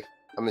safe?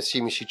 I'm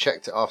assuming she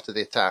checked it after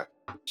the attack.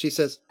 She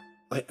says,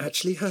 I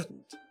actually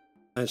hadn't.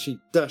 And she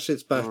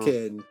dashes back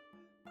in,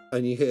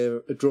 and you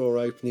hear a drawer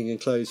opening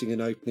and closing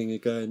and opening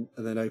again,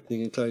 and then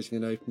opening and closing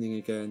and opening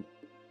again.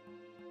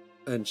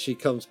 And she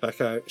comes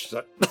back out. She's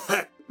like,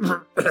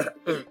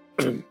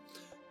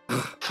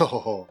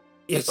 Oh,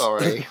 yes.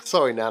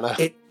 Sorry, Nana.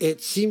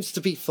 It seems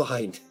to be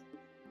fine.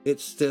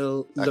 It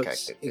still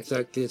looks good.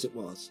 exactly as it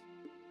was.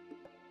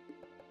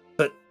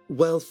 But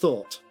well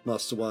thought,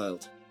 Master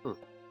Wild.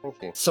 Thank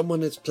you.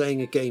 Someone is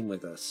playing a game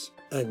with us,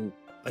 and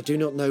I do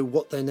not know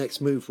what their next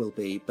move will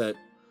be, but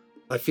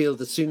I feel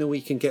the sooner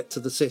we can get to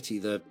the city,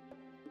 the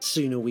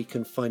sooner we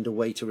can find a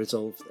way to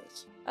resolve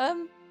this.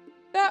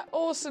 That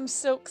awesome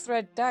silk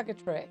thread dagger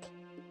trick.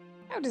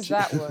 How does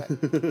that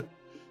work?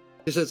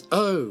 She says,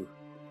 oh,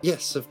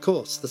 yes, of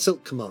course, the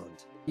silk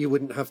command. You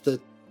wouldn't have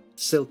the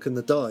silk and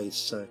the dyes,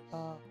 so...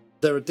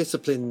 There are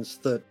disciplines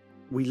that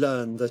we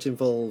learn that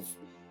involve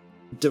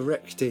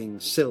directing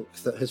silk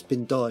that has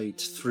been dyed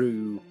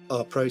through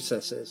our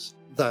processes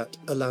that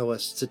allow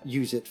us to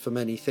use it for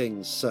many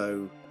things.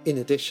 So in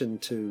addition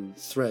to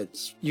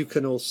threads, you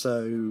can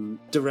also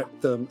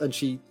direct them, and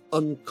she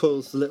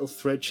uncoils the little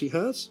thread she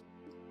has.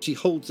 She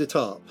holds it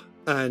up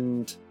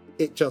and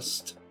it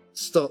just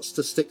starts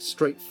to stick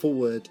straight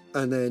forward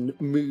and then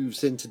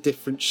moves into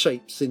different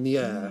shapes in the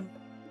air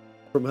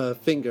from her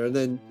finger and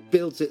then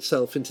builds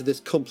itself into this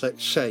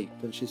complex shape.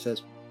 And she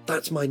says,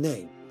 that's my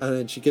name. And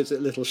then she gives it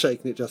a little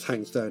shake and it just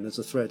hangs down as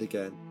a thread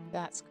again.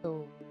 That's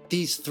cool.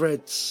 These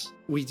threads,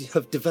 we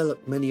have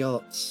developed many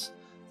arts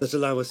that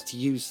allow us to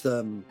use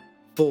them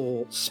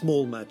for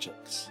small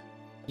magics.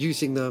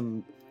 Using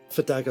them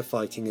for dagger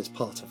fighting is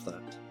part of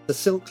that. The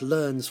silk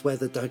learns where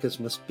the daggers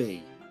must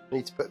be. I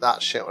need to put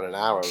that shit on an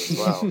arrow as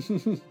well.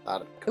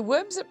 The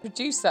worms that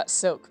produce that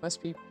silk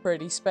must be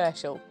pretty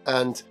special.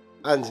 And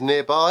And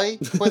nearby?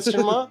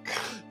 Question mark.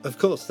 Of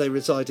course, they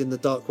reside in the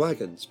dark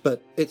wagons,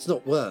 but it's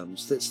not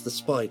worms, it's the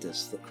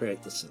spiders that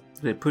create the sun.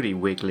 They're pretty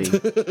wiggly.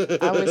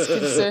 I was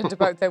concerned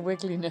about their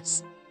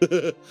wiggliness.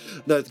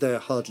 No, they're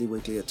hardly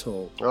wiggly at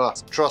all. Ah,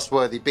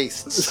 trustworthy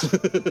beasts.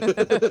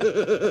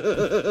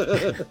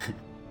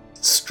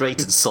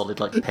 Straight and solid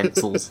like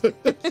pencils.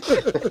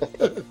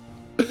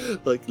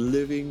 Like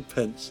living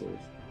pencils.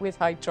 With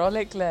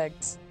hydraulic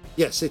legs.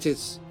 Yes, it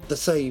is the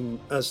same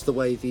as the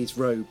way these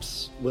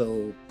robes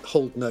will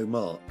hold no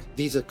mark.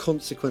 These are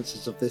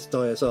consequences of this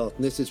dyer's art,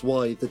 and this is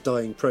why the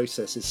dyeing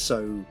process is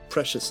so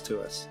precious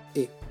to us.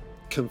 It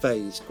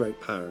conveys great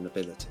power and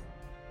ability.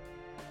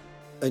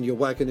 And your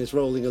wagon is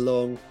rolling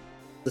along,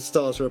 the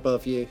stars are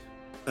above you,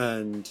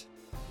 and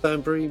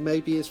Banbury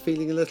maybe is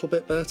feeling a little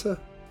bit better.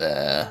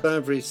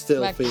 Banbury's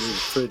still feeling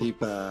pretty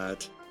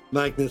bad.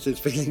 Magnus is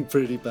feeling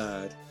pretty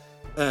bad.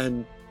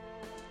 And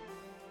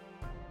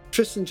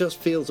Tristan just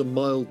feels a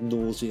mild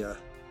nausea,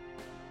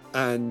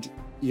 and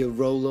you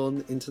roll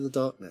on into the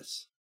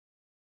darkness.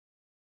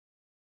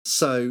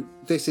 So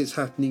this is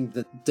happening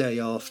the day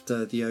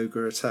after the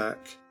ogre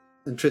attack,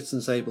 and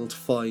Tristan's able to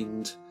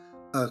find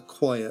a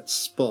quiet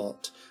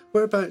spot.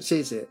 Whereabouts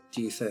is it,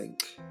 do you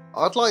think?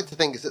 I'd like to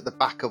think it's at the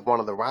back of one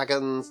of the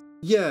wagons.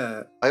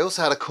 Yeah. I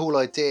also had a cool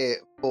idea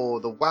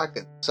for the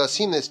wagon. So I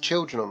assume there's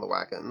children on the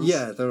wagons.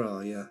 Yeah, there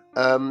are, yeah.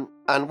 And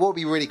what would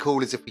be really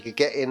cool is if we could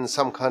get in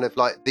some kind of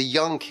like the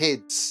young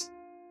kids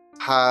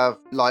have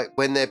like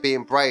when they're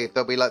being brave,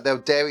 they'll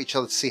dare each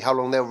other to see how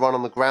long they'll run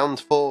on the ground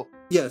for.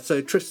 Yeah,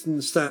 so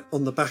Tristan sat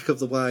on the back of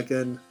the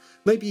wagon.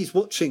 Maybe he's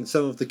watching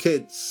some of the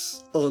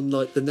kids on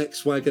like the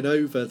next wagon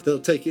over. They'll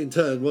take it in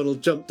turn. One will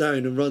jump down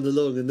and run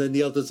along, and then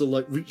the others will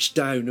like reach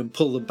down and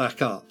pull them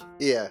back up.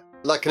 Yeah,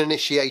 like an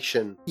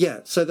initiation.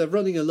 Yeah, so they're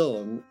running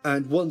along,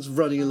 and one's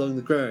running along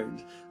the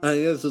ground, and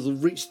the others will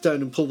reach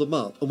down and pull them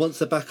up. And once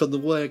they're back on the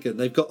wagon,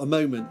 they've got a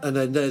moment, and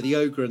then they're the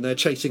ogre, and they're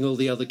chasing all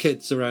the other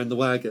kids around the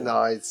wagon.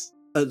 Nice.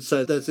 And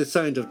so there's the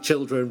sound of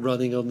children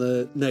running on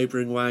the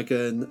neighbouring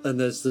wagon, and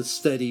there's the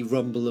steady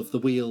rumble of the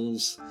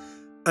wheels.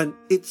 And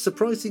it's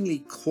surprisingly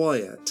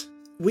quiet.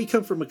 We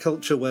come from a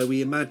culture where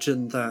we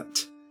imagine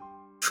that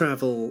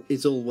travel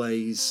is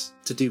always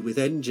to do with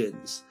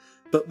engines.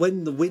 But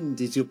when the wind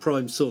is your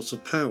prime source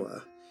of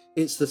power,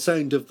 it's the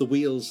sound of the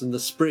wheels and the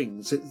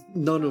springs. It's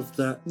none of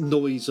that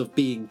noise of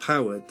being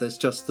powered. There's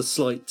just the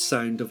slight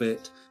sound of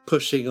it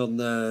pushing on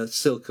the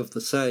silk of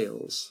the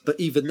sails. But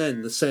even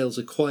then, the sails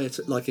are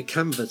quiet. Like a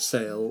canvas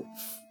sail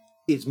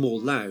is more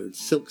loud.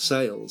 Silk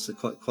sails are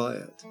quite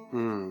quiet.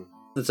 Hmm.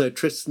 And so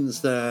Tristan's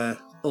there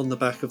on the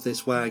back of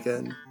this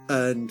wagon,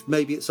 and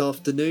maybe it's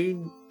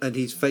afternoon and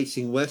he's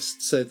facing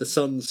west, so the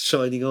sun's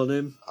shining on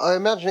him. I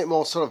imagine it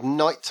more sort of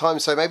nighttime,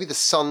 so maybe the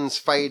sun's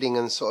fading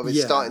and sort of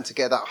it's starting to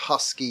get that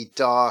husky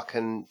dark,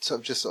 and sort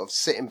of just sort of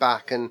sitting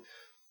back and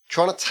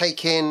trying to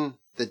take in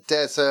the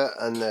desert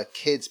and the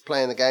kids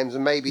playing the games,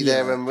 and maybe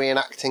they're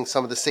reenacting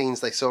some of the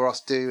scenes they saw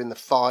us do in the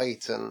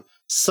fight. And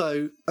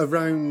so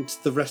around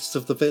the rest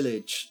of the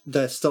village,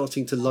 they're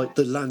starting to light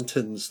the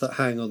lanterns that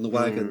hang on the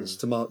wagons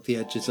to mark the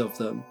edges of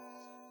them.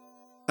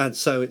 And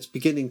so it's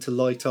beginning to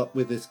light up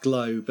with this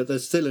glow, but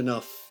there's still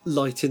enough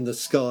light in the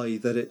sky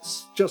that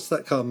it's just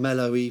that kind of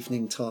mellow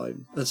evening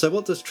time. And so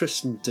what does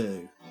Tristan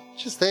do?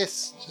 just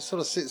sort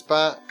of sits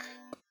back,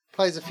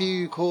 plays a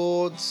few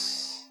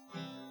chords,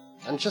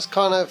 and just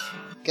kind of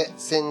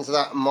gets into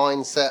that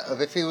mindset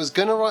of if he was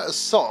going to write a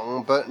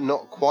song, but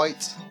not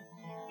quite.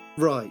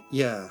 Right,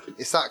 yeah.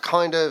 It's that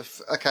kind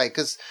of, okay,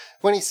 because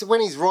when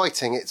he's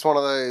writing, it's one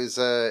of those,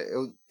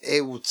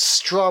 he'll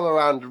strum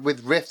around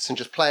with riffs and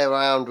just play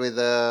around with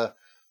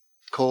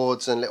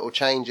chords and little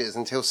changes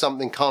until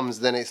something comes,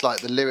 then it's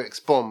like the lyrics,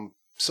 boom,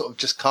 sort of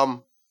just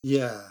come.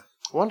 Yeah.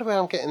 I wonder where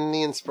I'm getting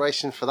the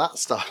inspiration for that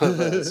style of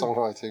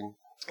songwriting.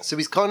 So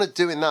he's kind of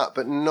doing that,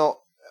 but not,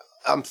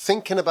 I'm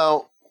thinking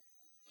about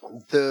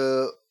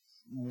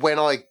when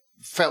I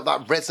felt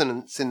that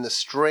resonance in the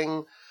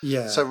string.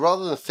 Yeah. So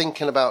rather than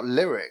thinking about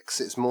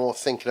lyrics, it's more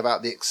thinking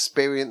about the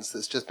experience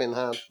that's just been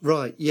had.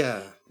 Right,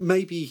 yeah.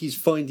 Maybe he's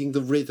finding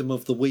the rhythm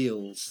of the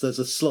wheels. There's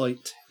a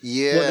slight...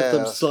 Yeah. One of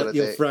them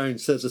slightly off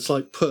round, so there's a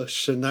slight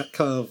push, and that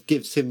kind of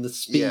gives him the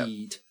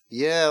speed.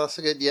 Yeah, that's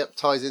a good... Yep,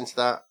 ties into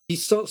that. He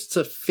starts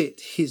to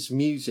fit his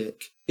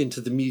music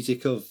into the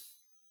music of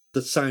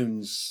the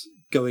sounds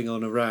going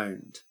on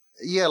around.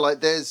 Yeah, like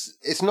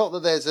it's not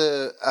that there's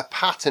a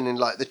pattern in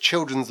like the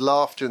children's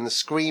laughter and the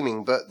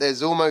screaming, but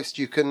there's almost,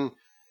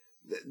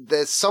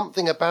 there's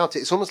something about it.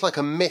 It's almost like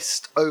a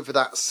mist over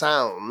that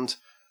sound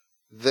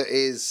that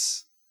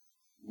is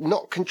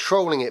not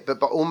controlling it,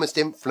 but almost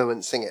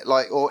influencing it.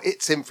 Like, or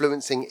it's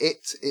influencing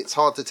it. It's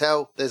hard to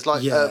tell. There's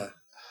like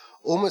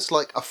almost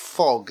like a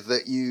fog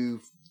that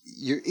you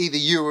either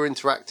you are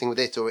interacting with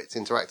it or it's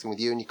interacting with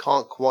you, and you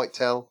can't quite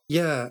tell.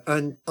 Yeah,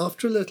 and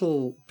after a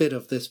little bit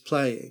of this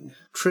playing,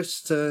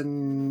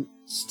 Tristan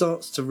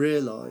starts to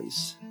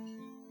realise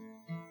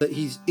that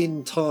he's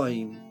in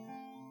time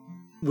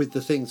with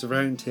the things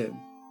around him,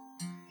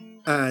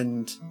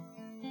 and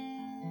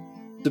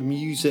the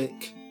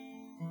music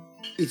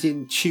is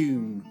in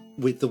tune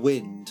with the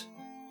wind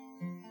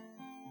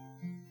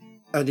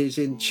and is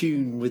in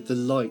tune with the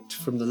light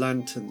from the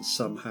lanterns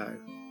somehow.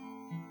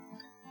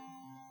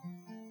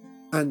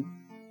 And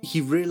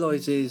he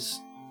realises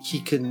he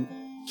can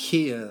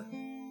hear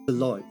the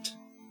light,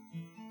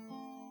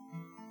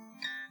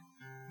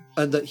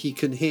 and that he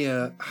can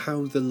hear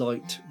how the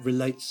light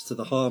relates to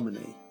the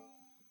harmony.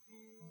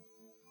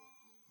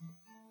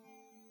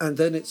 And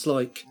then it's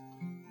like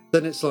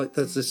there's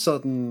a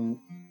sudden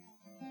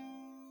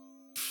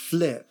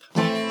flip.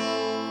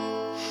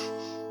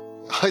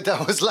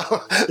 That was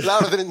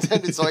louder than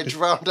intended, so I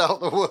drowned out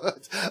the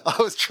words.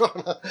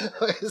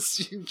 I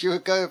assumed you were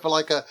going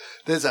for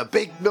there's a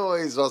big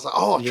noise. And I was like,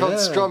 I'm trying to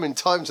strum in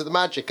time to the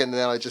magic, and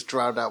then I just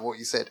drowned out what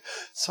you said.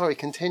 Sorry,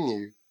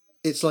 continue.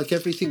 It's like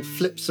everything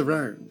flips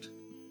around,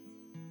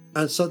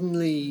 and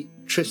suddenly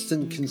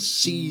Tristan can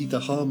see the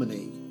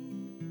harmony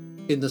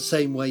in the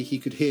same way he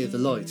could hear the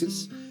light.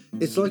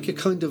 It's like a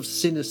kind of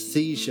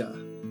synesthesia,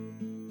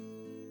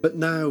 but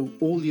now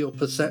all your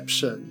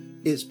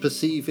perception is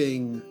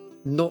perceiving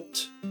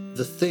not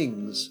the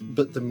things,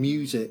 but the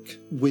music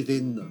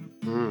within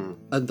them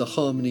and the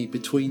harmony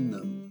between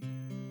them.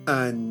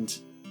 And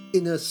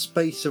in a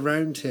space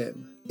around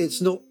him,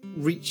 it's not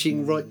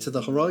reaching right to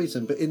the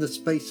horizon, but in the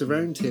space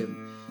around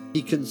him,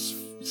 he can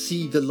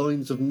see the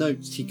lines of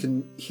notes. He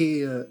can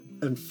hear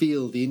and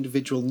feel the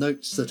individual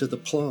notes that are the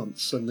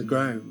plants and the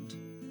ground.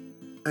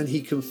 And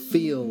he can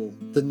feel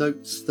the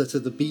notes that are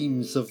the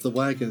beams of the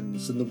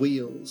wagons and the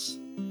wheels,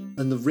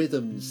 and the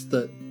rhythms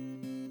that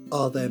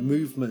are their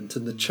movement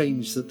and the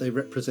change that they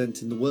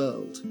represent in the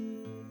world,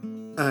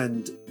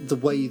 and the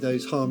way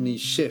those harmonies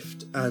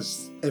shift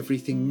as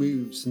everything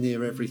moves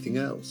near everything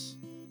else.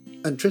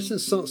 And Tristan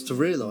starts to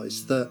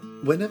realise that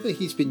whenever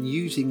he's been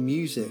using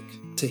music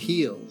to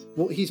heal,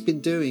 what he's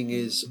been doing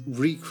is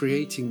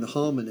recreating the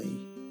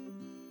harmony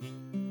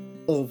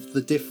of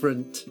the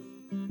different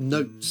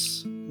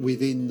notes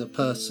within the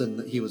person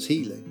that he was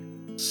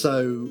healing.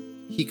 So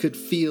he could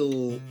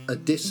feel a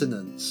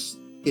dissonance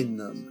in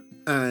them.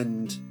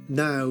 And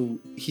now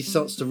he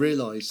starts to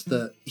realise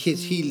that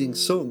his healing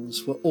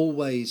songs were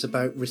always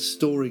about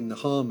restoring the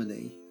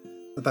harmony,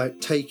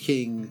 about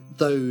taking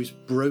those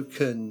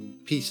broken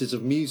pieces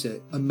of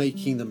music and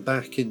making them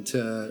back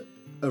into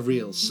a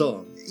real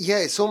song. Yeah,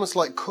 it's almost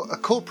like a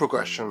chord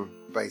progression,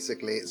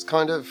 basically. It's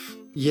kind of...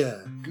 Yeah.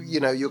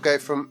 You'll go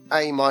from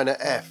A minor,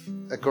 F,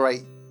 a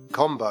great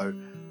combo.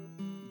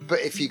 But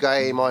if you go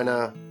A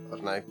minor, I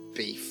don't know,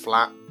 B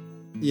flat,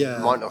 yeah,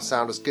 might not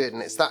sound as good.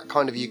 And it's that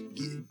kind of...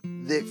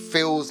 it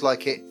feels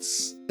like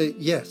it's...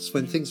 yes,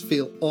 when things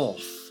feel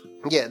off.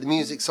 Yeah, the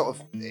music sort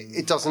of...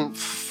 It doesn't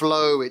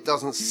flow, it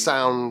doesn't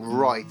sound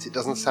right, it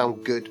doesn't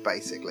sound good,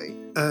 basically.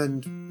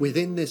 And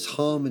within this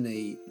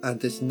harmony and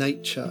this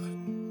nature,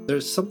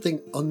 there's something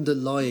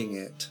underlying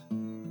it,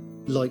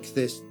 like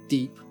this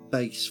deep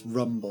bass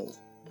rumble.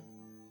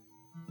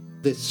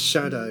 This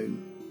shadow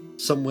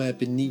somewhere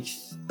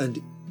beneath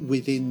and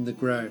within the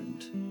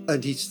ground.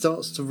 And he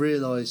starts to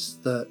realise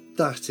that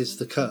that is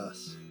the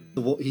curse.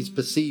 That what he's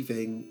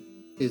perceiving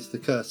is the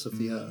curse of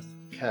the earth.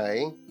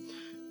 Okay.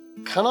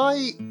 Can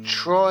I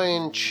try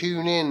and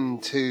tune in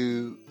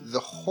to the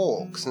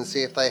Hawks and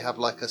see if they have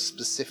a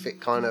specific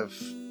kind of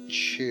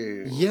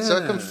tune? Yeah. So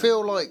I can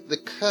feel the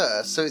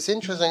curse. So it's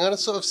interesting. I'm going to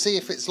sort of see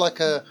if it's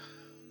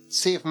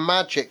see if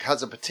magic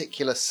has a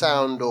particular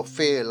sound or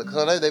feel, because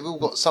I know they've all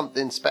got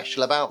something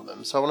special about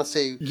them. So I want to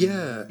see.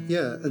 Yeah.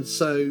 And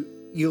so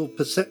your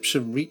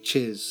perception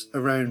reaches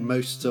around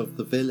most of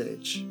the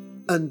village.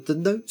 And the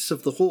notes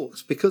of the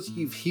Hawks, because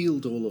you've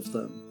healed all of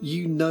them,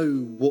 you know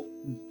what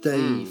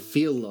they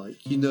feel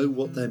like, you know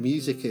what their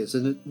music is.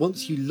 And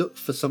once you look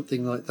for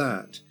something like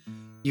that,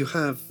 you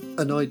have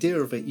an idea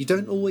of it. You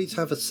don't always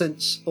have a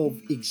sense of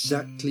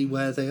exactly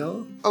where they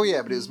are. Oh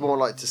yeah, but it was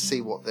more to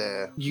see what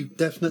they're... You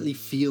definitely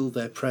feel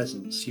their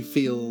presence. You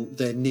feel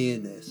their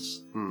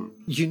nearness.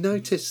 You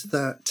notice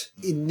that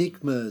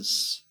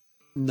Enigma's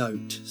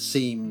note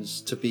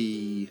seems to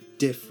be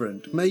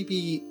different.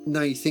 Maybe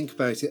now you think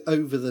about it,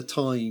 over the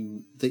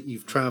time that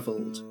you've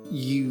travelled,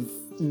 you've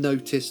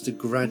noticed a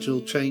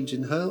gradual change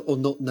in her, or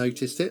not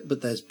noticed it,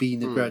 but there's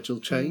been a gradual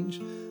change.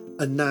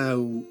 And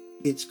now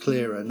it's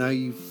clearer. Now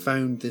you've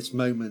found this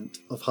moment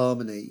of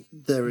harmony.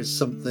 There is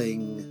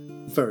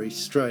something very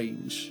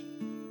strange,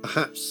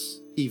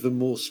 perhaps even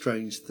more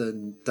strange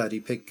than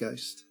Daddy Pig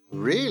Ghost.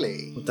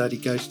 Really? Or Daddy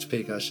Ghost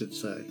Pig, I should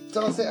say.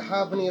 Does it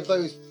have any of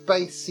those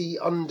bassy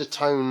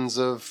undertones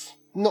of,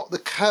 not the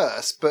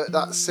curse, but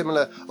that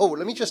similar... Oh,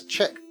 let me just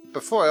check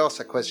before I ask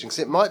that question, because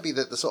it might be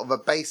that the sort of a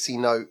bassy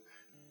note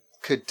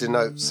could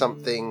denote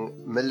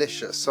something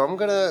malicious. So I'm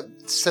going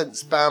to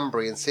sense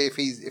Banbury and see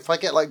if I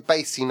get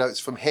bassy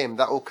notes from him,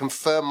 that will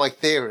confirm my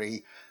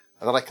theory,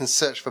 and then I can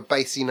search for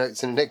bassy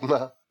notes in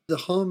Enigma. The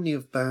harmony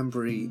of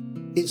Banbury,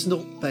 it's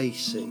not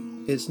bassy.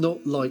 It's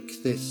not like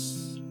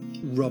this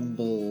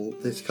rumble,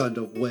 this kind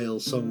of whale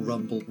song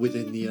rumble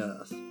within the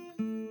earth.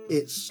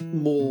 It's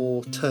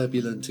more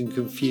turbulent and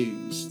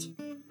confused.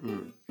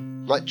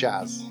 Like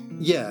jazz.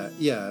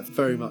 Yeah,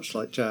 very much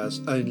like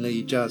jazz,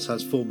 only jazz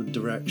has form and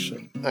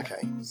direction.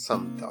 Okay,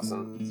 some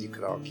doesn't, you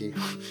could argue.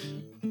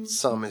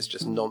 Some is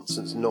just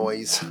nonsense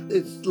noise.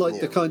 It's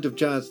like the kind of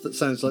jazz that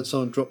sounds like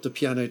someone dropped a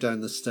piano down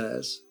the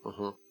stairs.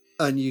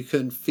 And you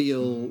can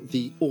feel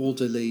the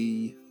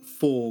orderly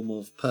form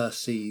of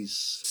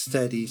Percy's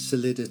steady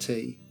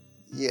solidity.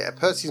 Yeah,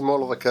 Percy's more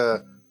like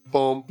a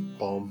boom,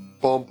 boom,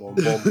 boom, boom,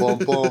 boom, boom,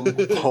 boom,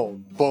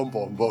 boom, boom,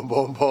 boom, boom,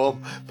 boom,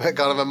 boom, but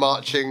kind of a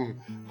marching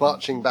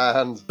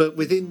band. But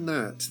within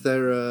that,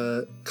 there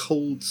are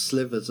cold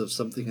slivers of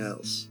something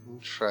else.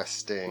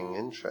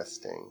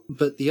 Interesting.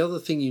 But the other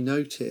thing you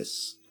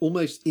notice,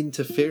 almost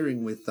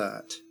interfering with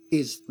that,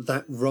 is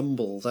that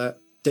rumble, that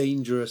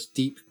dangerous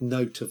deep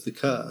note of the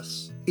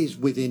curse, is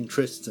within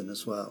Tristan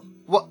as well.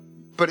 What?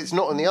 But it's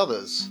not in the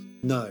others?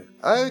 No.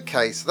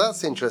 Okay, so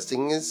that's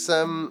interesting. Is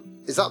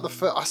that the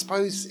first? I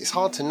suppose it's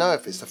hard to know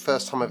if it's the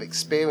first time I've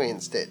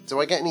experienced it. Do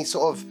I get any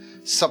sort of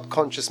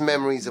subconscious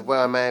memories of where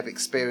I may have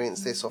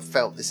experienced this or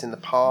felt this in the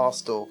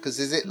past? Or because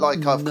is it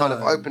like I've kind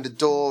of opened a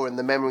door and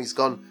the memory's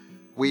gone,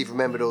 we've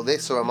remembered all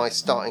this, or am I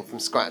starting from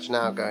scratch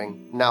now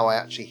going, now I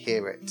actually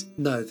hear it?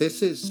 No,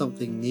 this is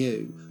something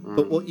new.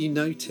 But what you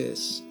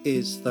notice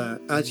is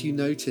that as you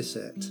notice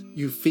it,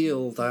 you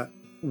feel that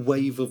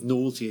wave of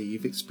nausea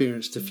you've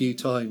experienced a few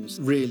times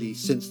really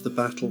since the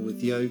battle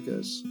with the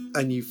ogres,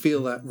 and you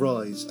feel that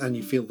rise and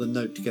you feel the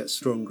note get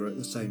stronger at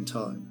the same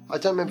time. I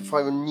don't remember if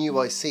I knew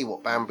I see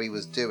what Banbury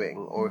was doing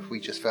or if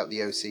we just felt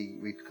the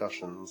OC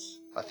repercussions.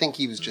 I think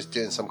he was just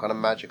doing some kind of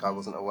magic I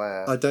wasn't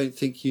aware. I don't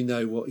think you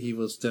know what he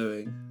was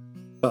doing,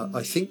 but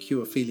I think you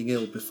were feeling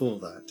ill before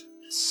that.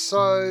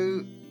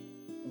 So,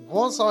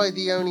 was I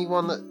the only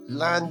one that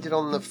landed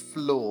on the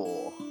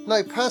floor?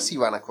 No, Percy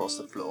ran across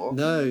the floor.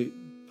 No,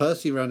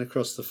 Percy ran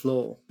across the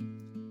floor.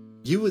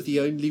 You were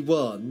the only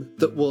one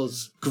that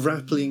was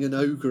grappling an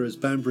ogre as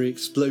Banbury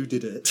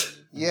exploded it.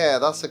 Yeah,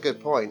 that's a good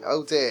point.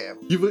 Oh dear.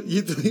 You're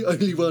the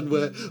only one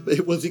where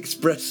it was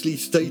expressly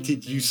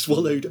stated you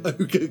swallowed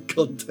ogre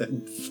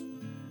contents.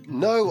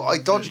 No, I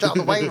dodged out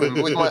of the way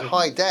room with my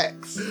high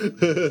dex.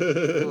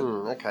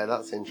 Okay,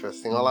 that's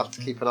interesting. I'll have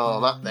to keep an eye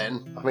on that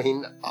then. I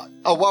mean,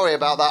 I'll worry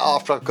about that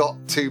after I've got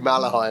 2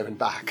 Malahide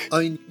back. I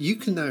mean, you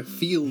can now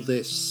feel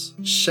this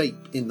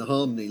shape in the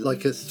harmony,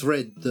 like a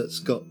thread that's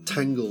got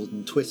tangled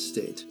and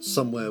twisted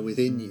somewhere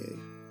within you.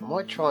 I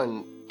might try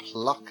and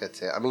pluck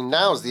at it. I mean,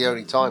 now's the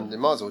only time. They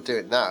might as well do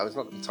it now. It's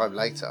not going to be time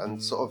later.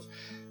 And sort of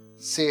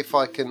see if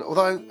I can...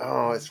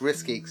 Although, it's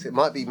risky because it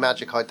might be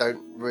magic I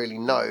don't really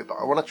know. But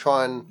I want to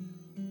try and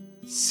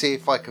see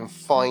if I can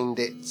find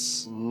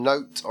its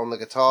note on the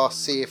guitar.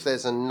 See if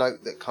there's a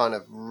note that kind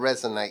of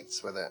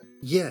resonates with it.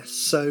 Yes,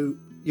 so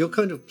you're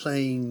kind of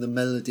playing the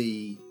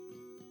melody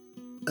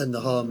and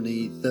the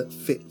harmony that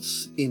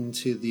fits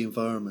into the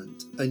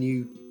environment. And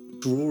you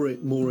draw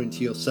it more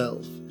into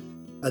yourself.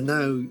 And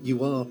now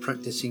you are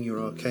practicing your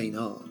arcane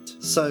art.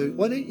 So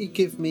why don't you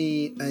give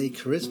me a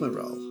charisma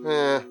roll?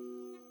 Yeah,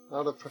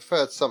 I'd have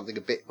preferred something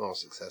a bit more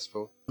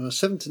successful. On a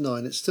 7 to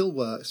 9, it still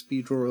works, but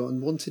you draw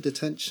unwanted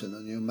attention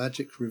and your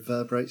magic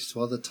reverberates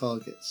to other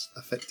targets,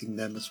 affecting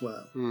them as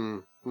well.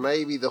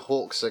 Maybe the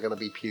Hawks are going to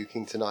be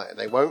puking tonight and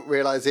they won't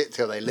realise it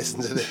till they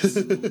listen to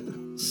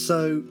this.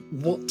 So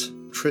what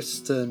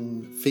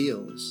Tristan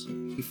feels,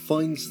 he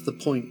finds the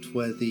point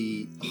where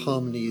the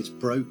harmony is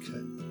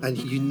broken and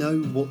you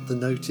know what the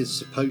note is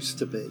supposed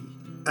to be.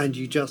 And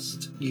you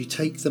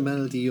take the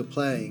melody you're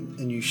playing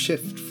and you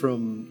shift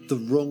from the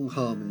wrong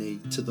harmony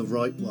to the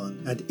right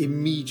one, and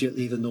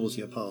immediately the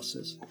nausea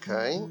passes.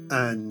 Okay.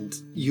 And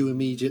you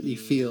immediately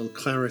feel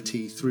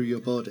clarity through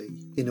your body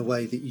in a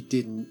way that you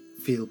didn't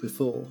feel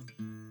before.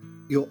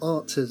 Your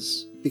art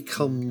has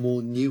become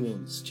more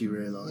nuanced, you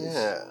realise.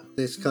 Yeah.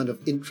 This kind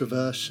of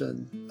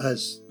introversion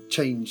has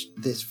changed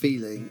this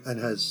feeling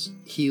and has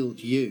healed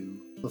you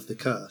of the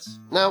curse.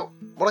 Now,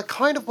 well, I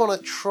kind of want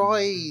to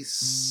try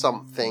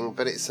something,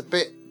 but it's a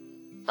bit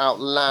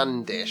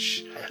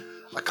outlandish.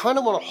 I kind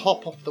of want to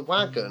hop off the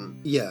wagon.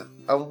 Yeah.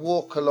 And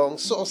walk along,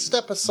 sort of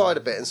step aside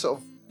a bit and sort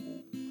of...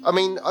 I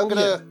mean, I'm going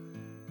to...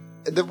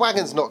 Yeah. The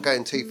wagon's not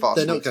going too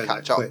fast for me to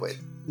catch up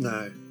with.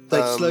 No.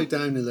 They slow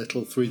down a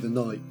little through the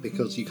night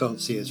because you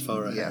can't see as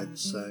far ahead,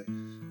 so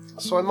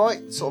I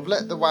might sort of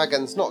let the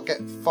wagons not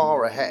get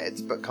far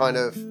ahead, but kind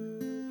of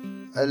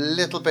a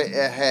little bit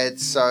ahead,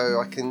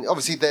 so I can...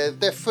 Obviously,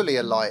 they're fully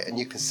alight and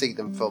you can see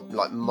them for,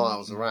 like,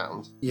 miles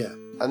around. Yeah.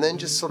 And then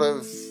just sort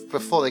of,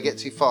 before they get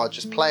too far,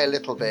 just play a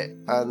little bit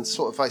and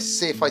sort of I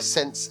see if I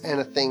sense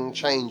anything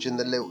change in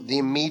the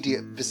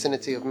immediate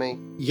vicinity of me.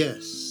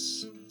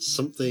 Yes,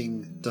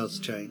 something does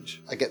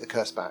change. I get the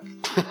curse back.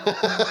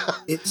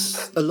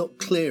 It's a lot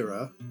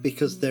clearer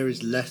because there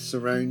is less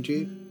around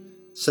you.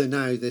 So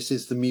now this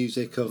is the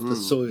music of the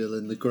soil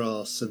and the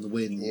grass and the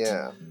wind.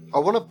 Yeah. I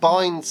want to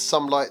bind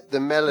some, like, the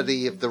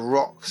melody of the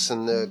rocks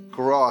and the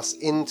grass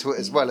into it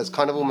as well as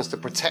kind of almost a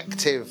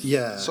protective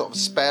sort of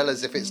spell,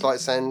 as if it's like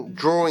saying,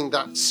 drawing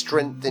that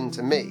strength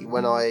into me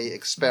when I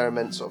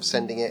experiment sort of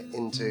sending it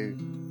into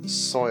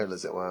soil,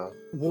 as it were.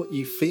 What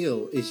you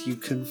feel is you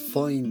can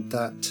find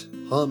that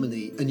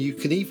harmony, and you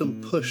can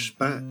even push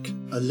back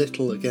a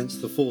little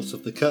against the force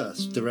of the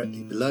curse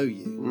directly below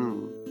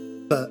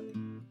you. But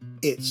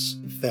it's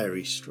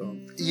very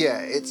strong. Yeah,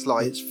 it's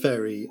like... It's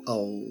very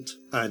old,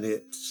 and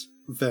it's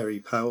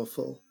very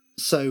powerful.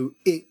 So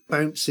it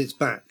bounces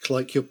back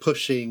like you're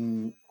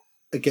pushing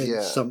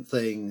against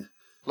something...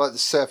 Like the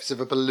surface of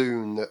a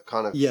balloon that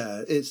kind of...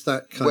 Yeah, it's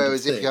that kind of thing.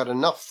 Whereas if you had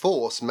enough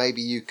force,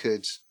 maybe you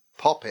could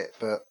pop it,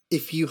 but...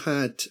 If you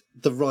had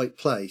the right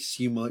place,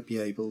 you might be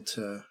able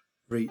to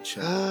reach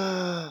it.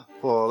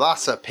 Well,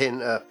 that's a pin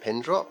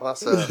drop.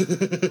 That's a...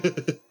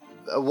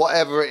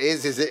 Whatever it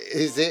is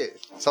it?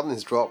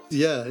 Something's dropped.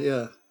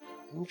 Yeah.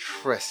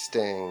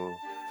 Interesting.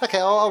 Okay,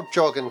 I'll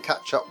jog and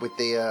catch up with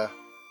the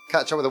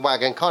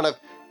wagon, kind of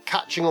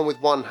catching on with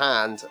one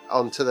hand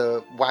onto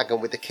the wagon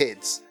with the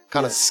kids,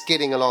 kind of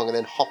skidding along and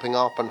then hopping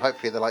up, and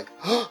hopefully they're like,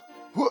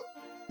 what?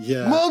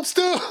 Yeah.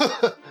 Monster!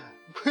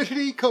 Where did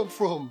he come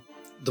from?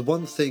 The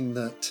one thing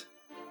that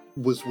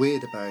was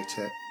weird about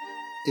it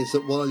is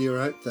that while you're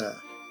out there,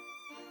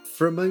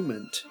 for a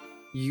moment,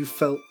 you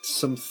felt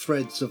some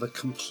threads of a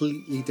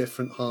completely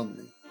different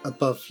harmony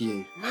above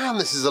you. Man,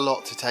 this is a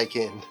lot to take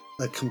in.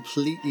 A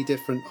completely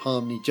different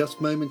harmony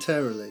just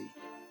momentarily,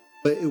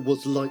 but it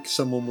was like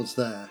someone was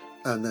there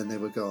and then they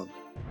were gone.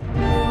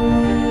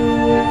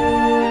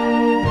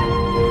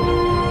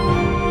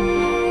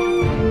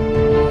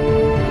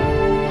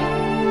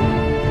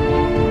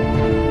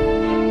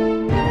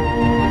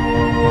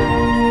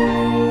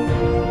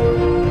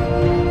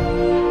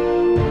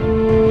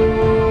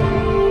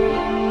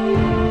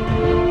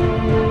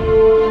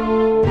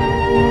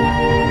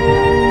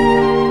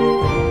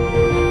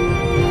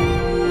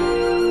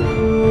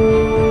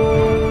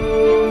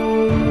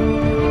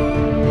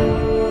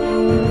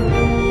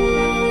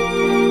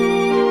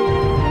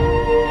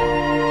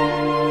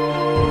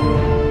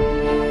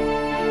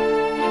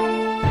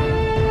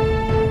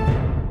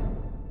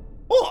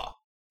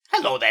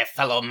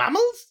 Fellow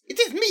mammals, it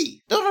is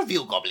me, the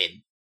Review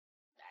Goblin.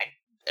 I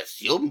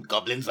assume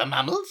goblins are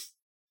mammals.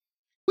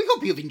 We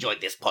hope you've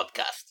enjoyed this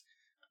podcast.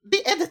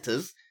 The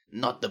editors,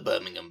 not the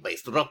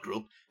Birmingham-based rock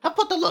group, have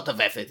put a lot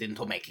of effort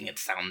into making it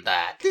sound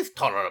at least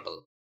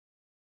tolerable.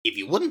 If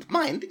you wouldn't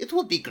mind, it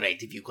would be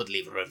great if you could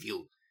leave a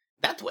review.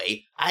 That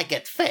way, I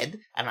get fed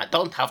and I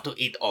don't have to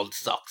eat old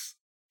socks.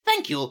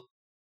 Thank you.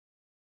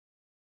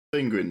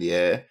 Finger in the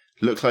air.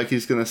 Looks like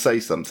he's going to say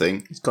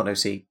something. He's got no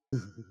seat.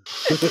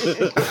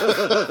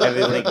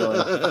 Everything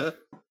going.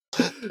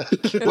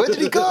 Where did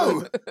he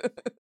go?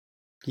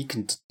 You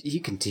can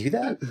do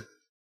that?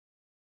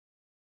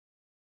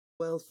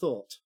 Well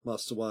thought,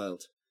 Master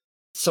Wild.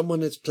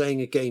 Someone is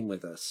playing a game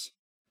with us.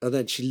 And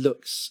then she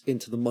looks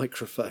into the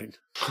microphone.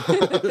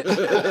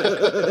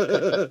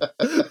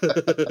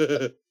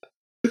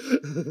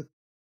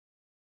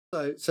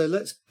 So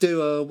let's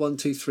do a 1,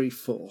 2, 3,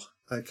 4.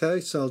 Okay,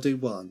 so I'll do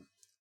 1.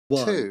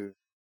 2.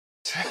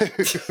 Okay,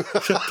 let's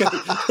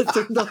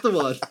do another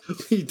one.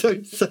 You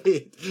don't say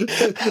it.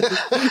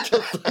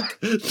 Just like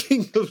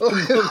think of the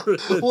number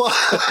and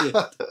say it.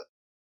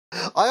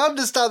 I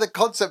understand the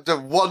concept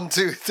of 1,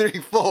 2,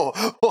 3, 4.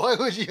 Why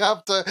would you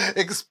have to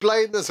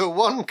explain there's a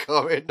 1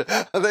 coming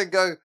and then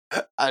go,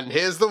 and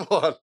here's the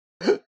 1?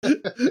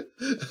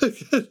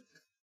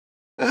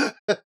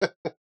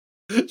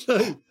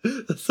 No,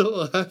 that's not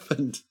what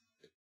happened.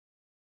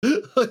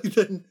 I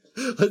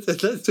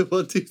said, let's do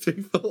 1, 2,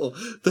 3, 4.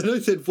 Then I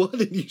said 1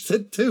 and you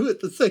said 2 at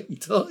the same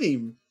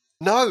time.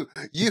 No,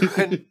 you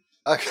went...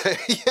 Okay,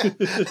 yeah.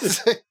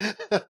 So,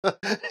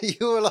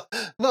 you were like...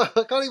 No,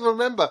 I can't even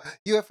remember.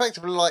 You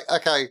effectively like,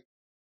 okay...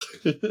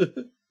 Yeah,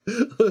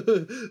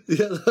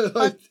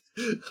 I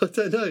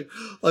don't know.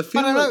 I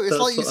don't know. It's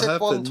like you said happened.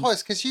 1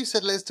 twice, because you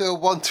said let's do a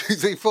 1, 2,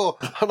 3, 4,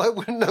 and I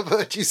wouldn't have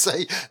heard you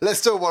say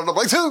let's do a 1. I'm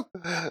like 2.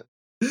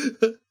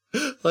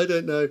 I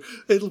don't know.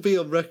 It'll be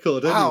on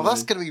record. Wow, anyway.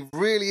 That's going to be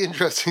really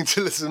interesting to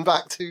listen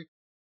back to.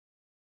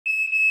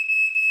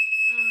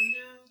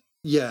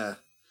 Yeah.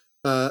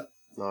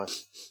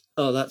 Nice.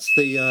 Oh, that's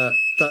the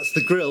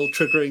grill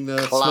triggering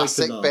the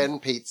classic smoke alarm. Ben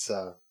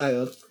pizza. Hang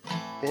on.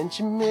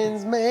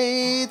 Benjamin's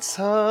made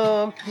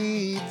some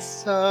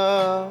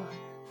pizza,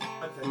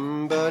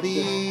 but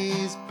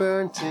he's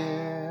burnt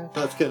it.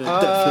 That's going to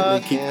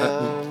definitely keep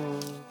happening.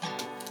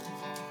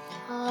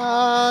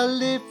 I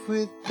lived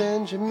with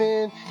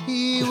Benjamin.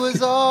 He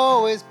was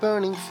always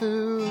burning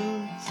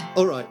foods.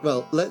 All right.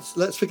 Well,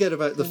 let's forget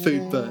about the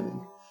food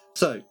burning.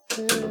 So.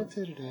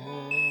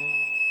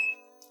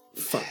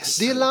 Fuck's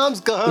the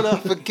alarm's gone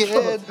off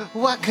again.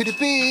 What could it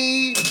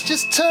be?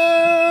 Just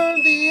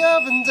turn the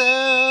oven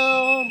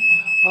down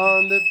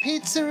on the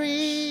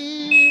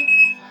pizzeria.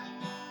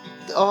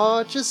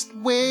 Or just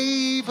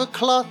wave a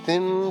cloth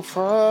in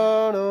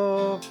front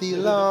of the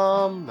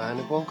alarm and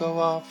it won't go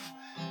off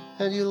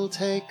and you'll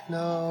take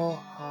no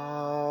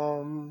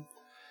harm.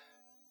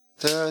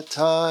 Third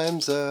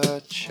time's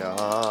a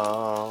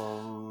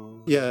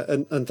charm. Yeah,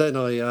 and then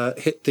I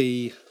hit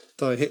the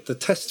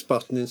test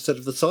button instead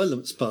of the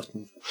silence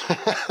button,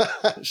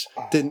 which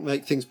didn't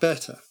make things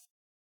better.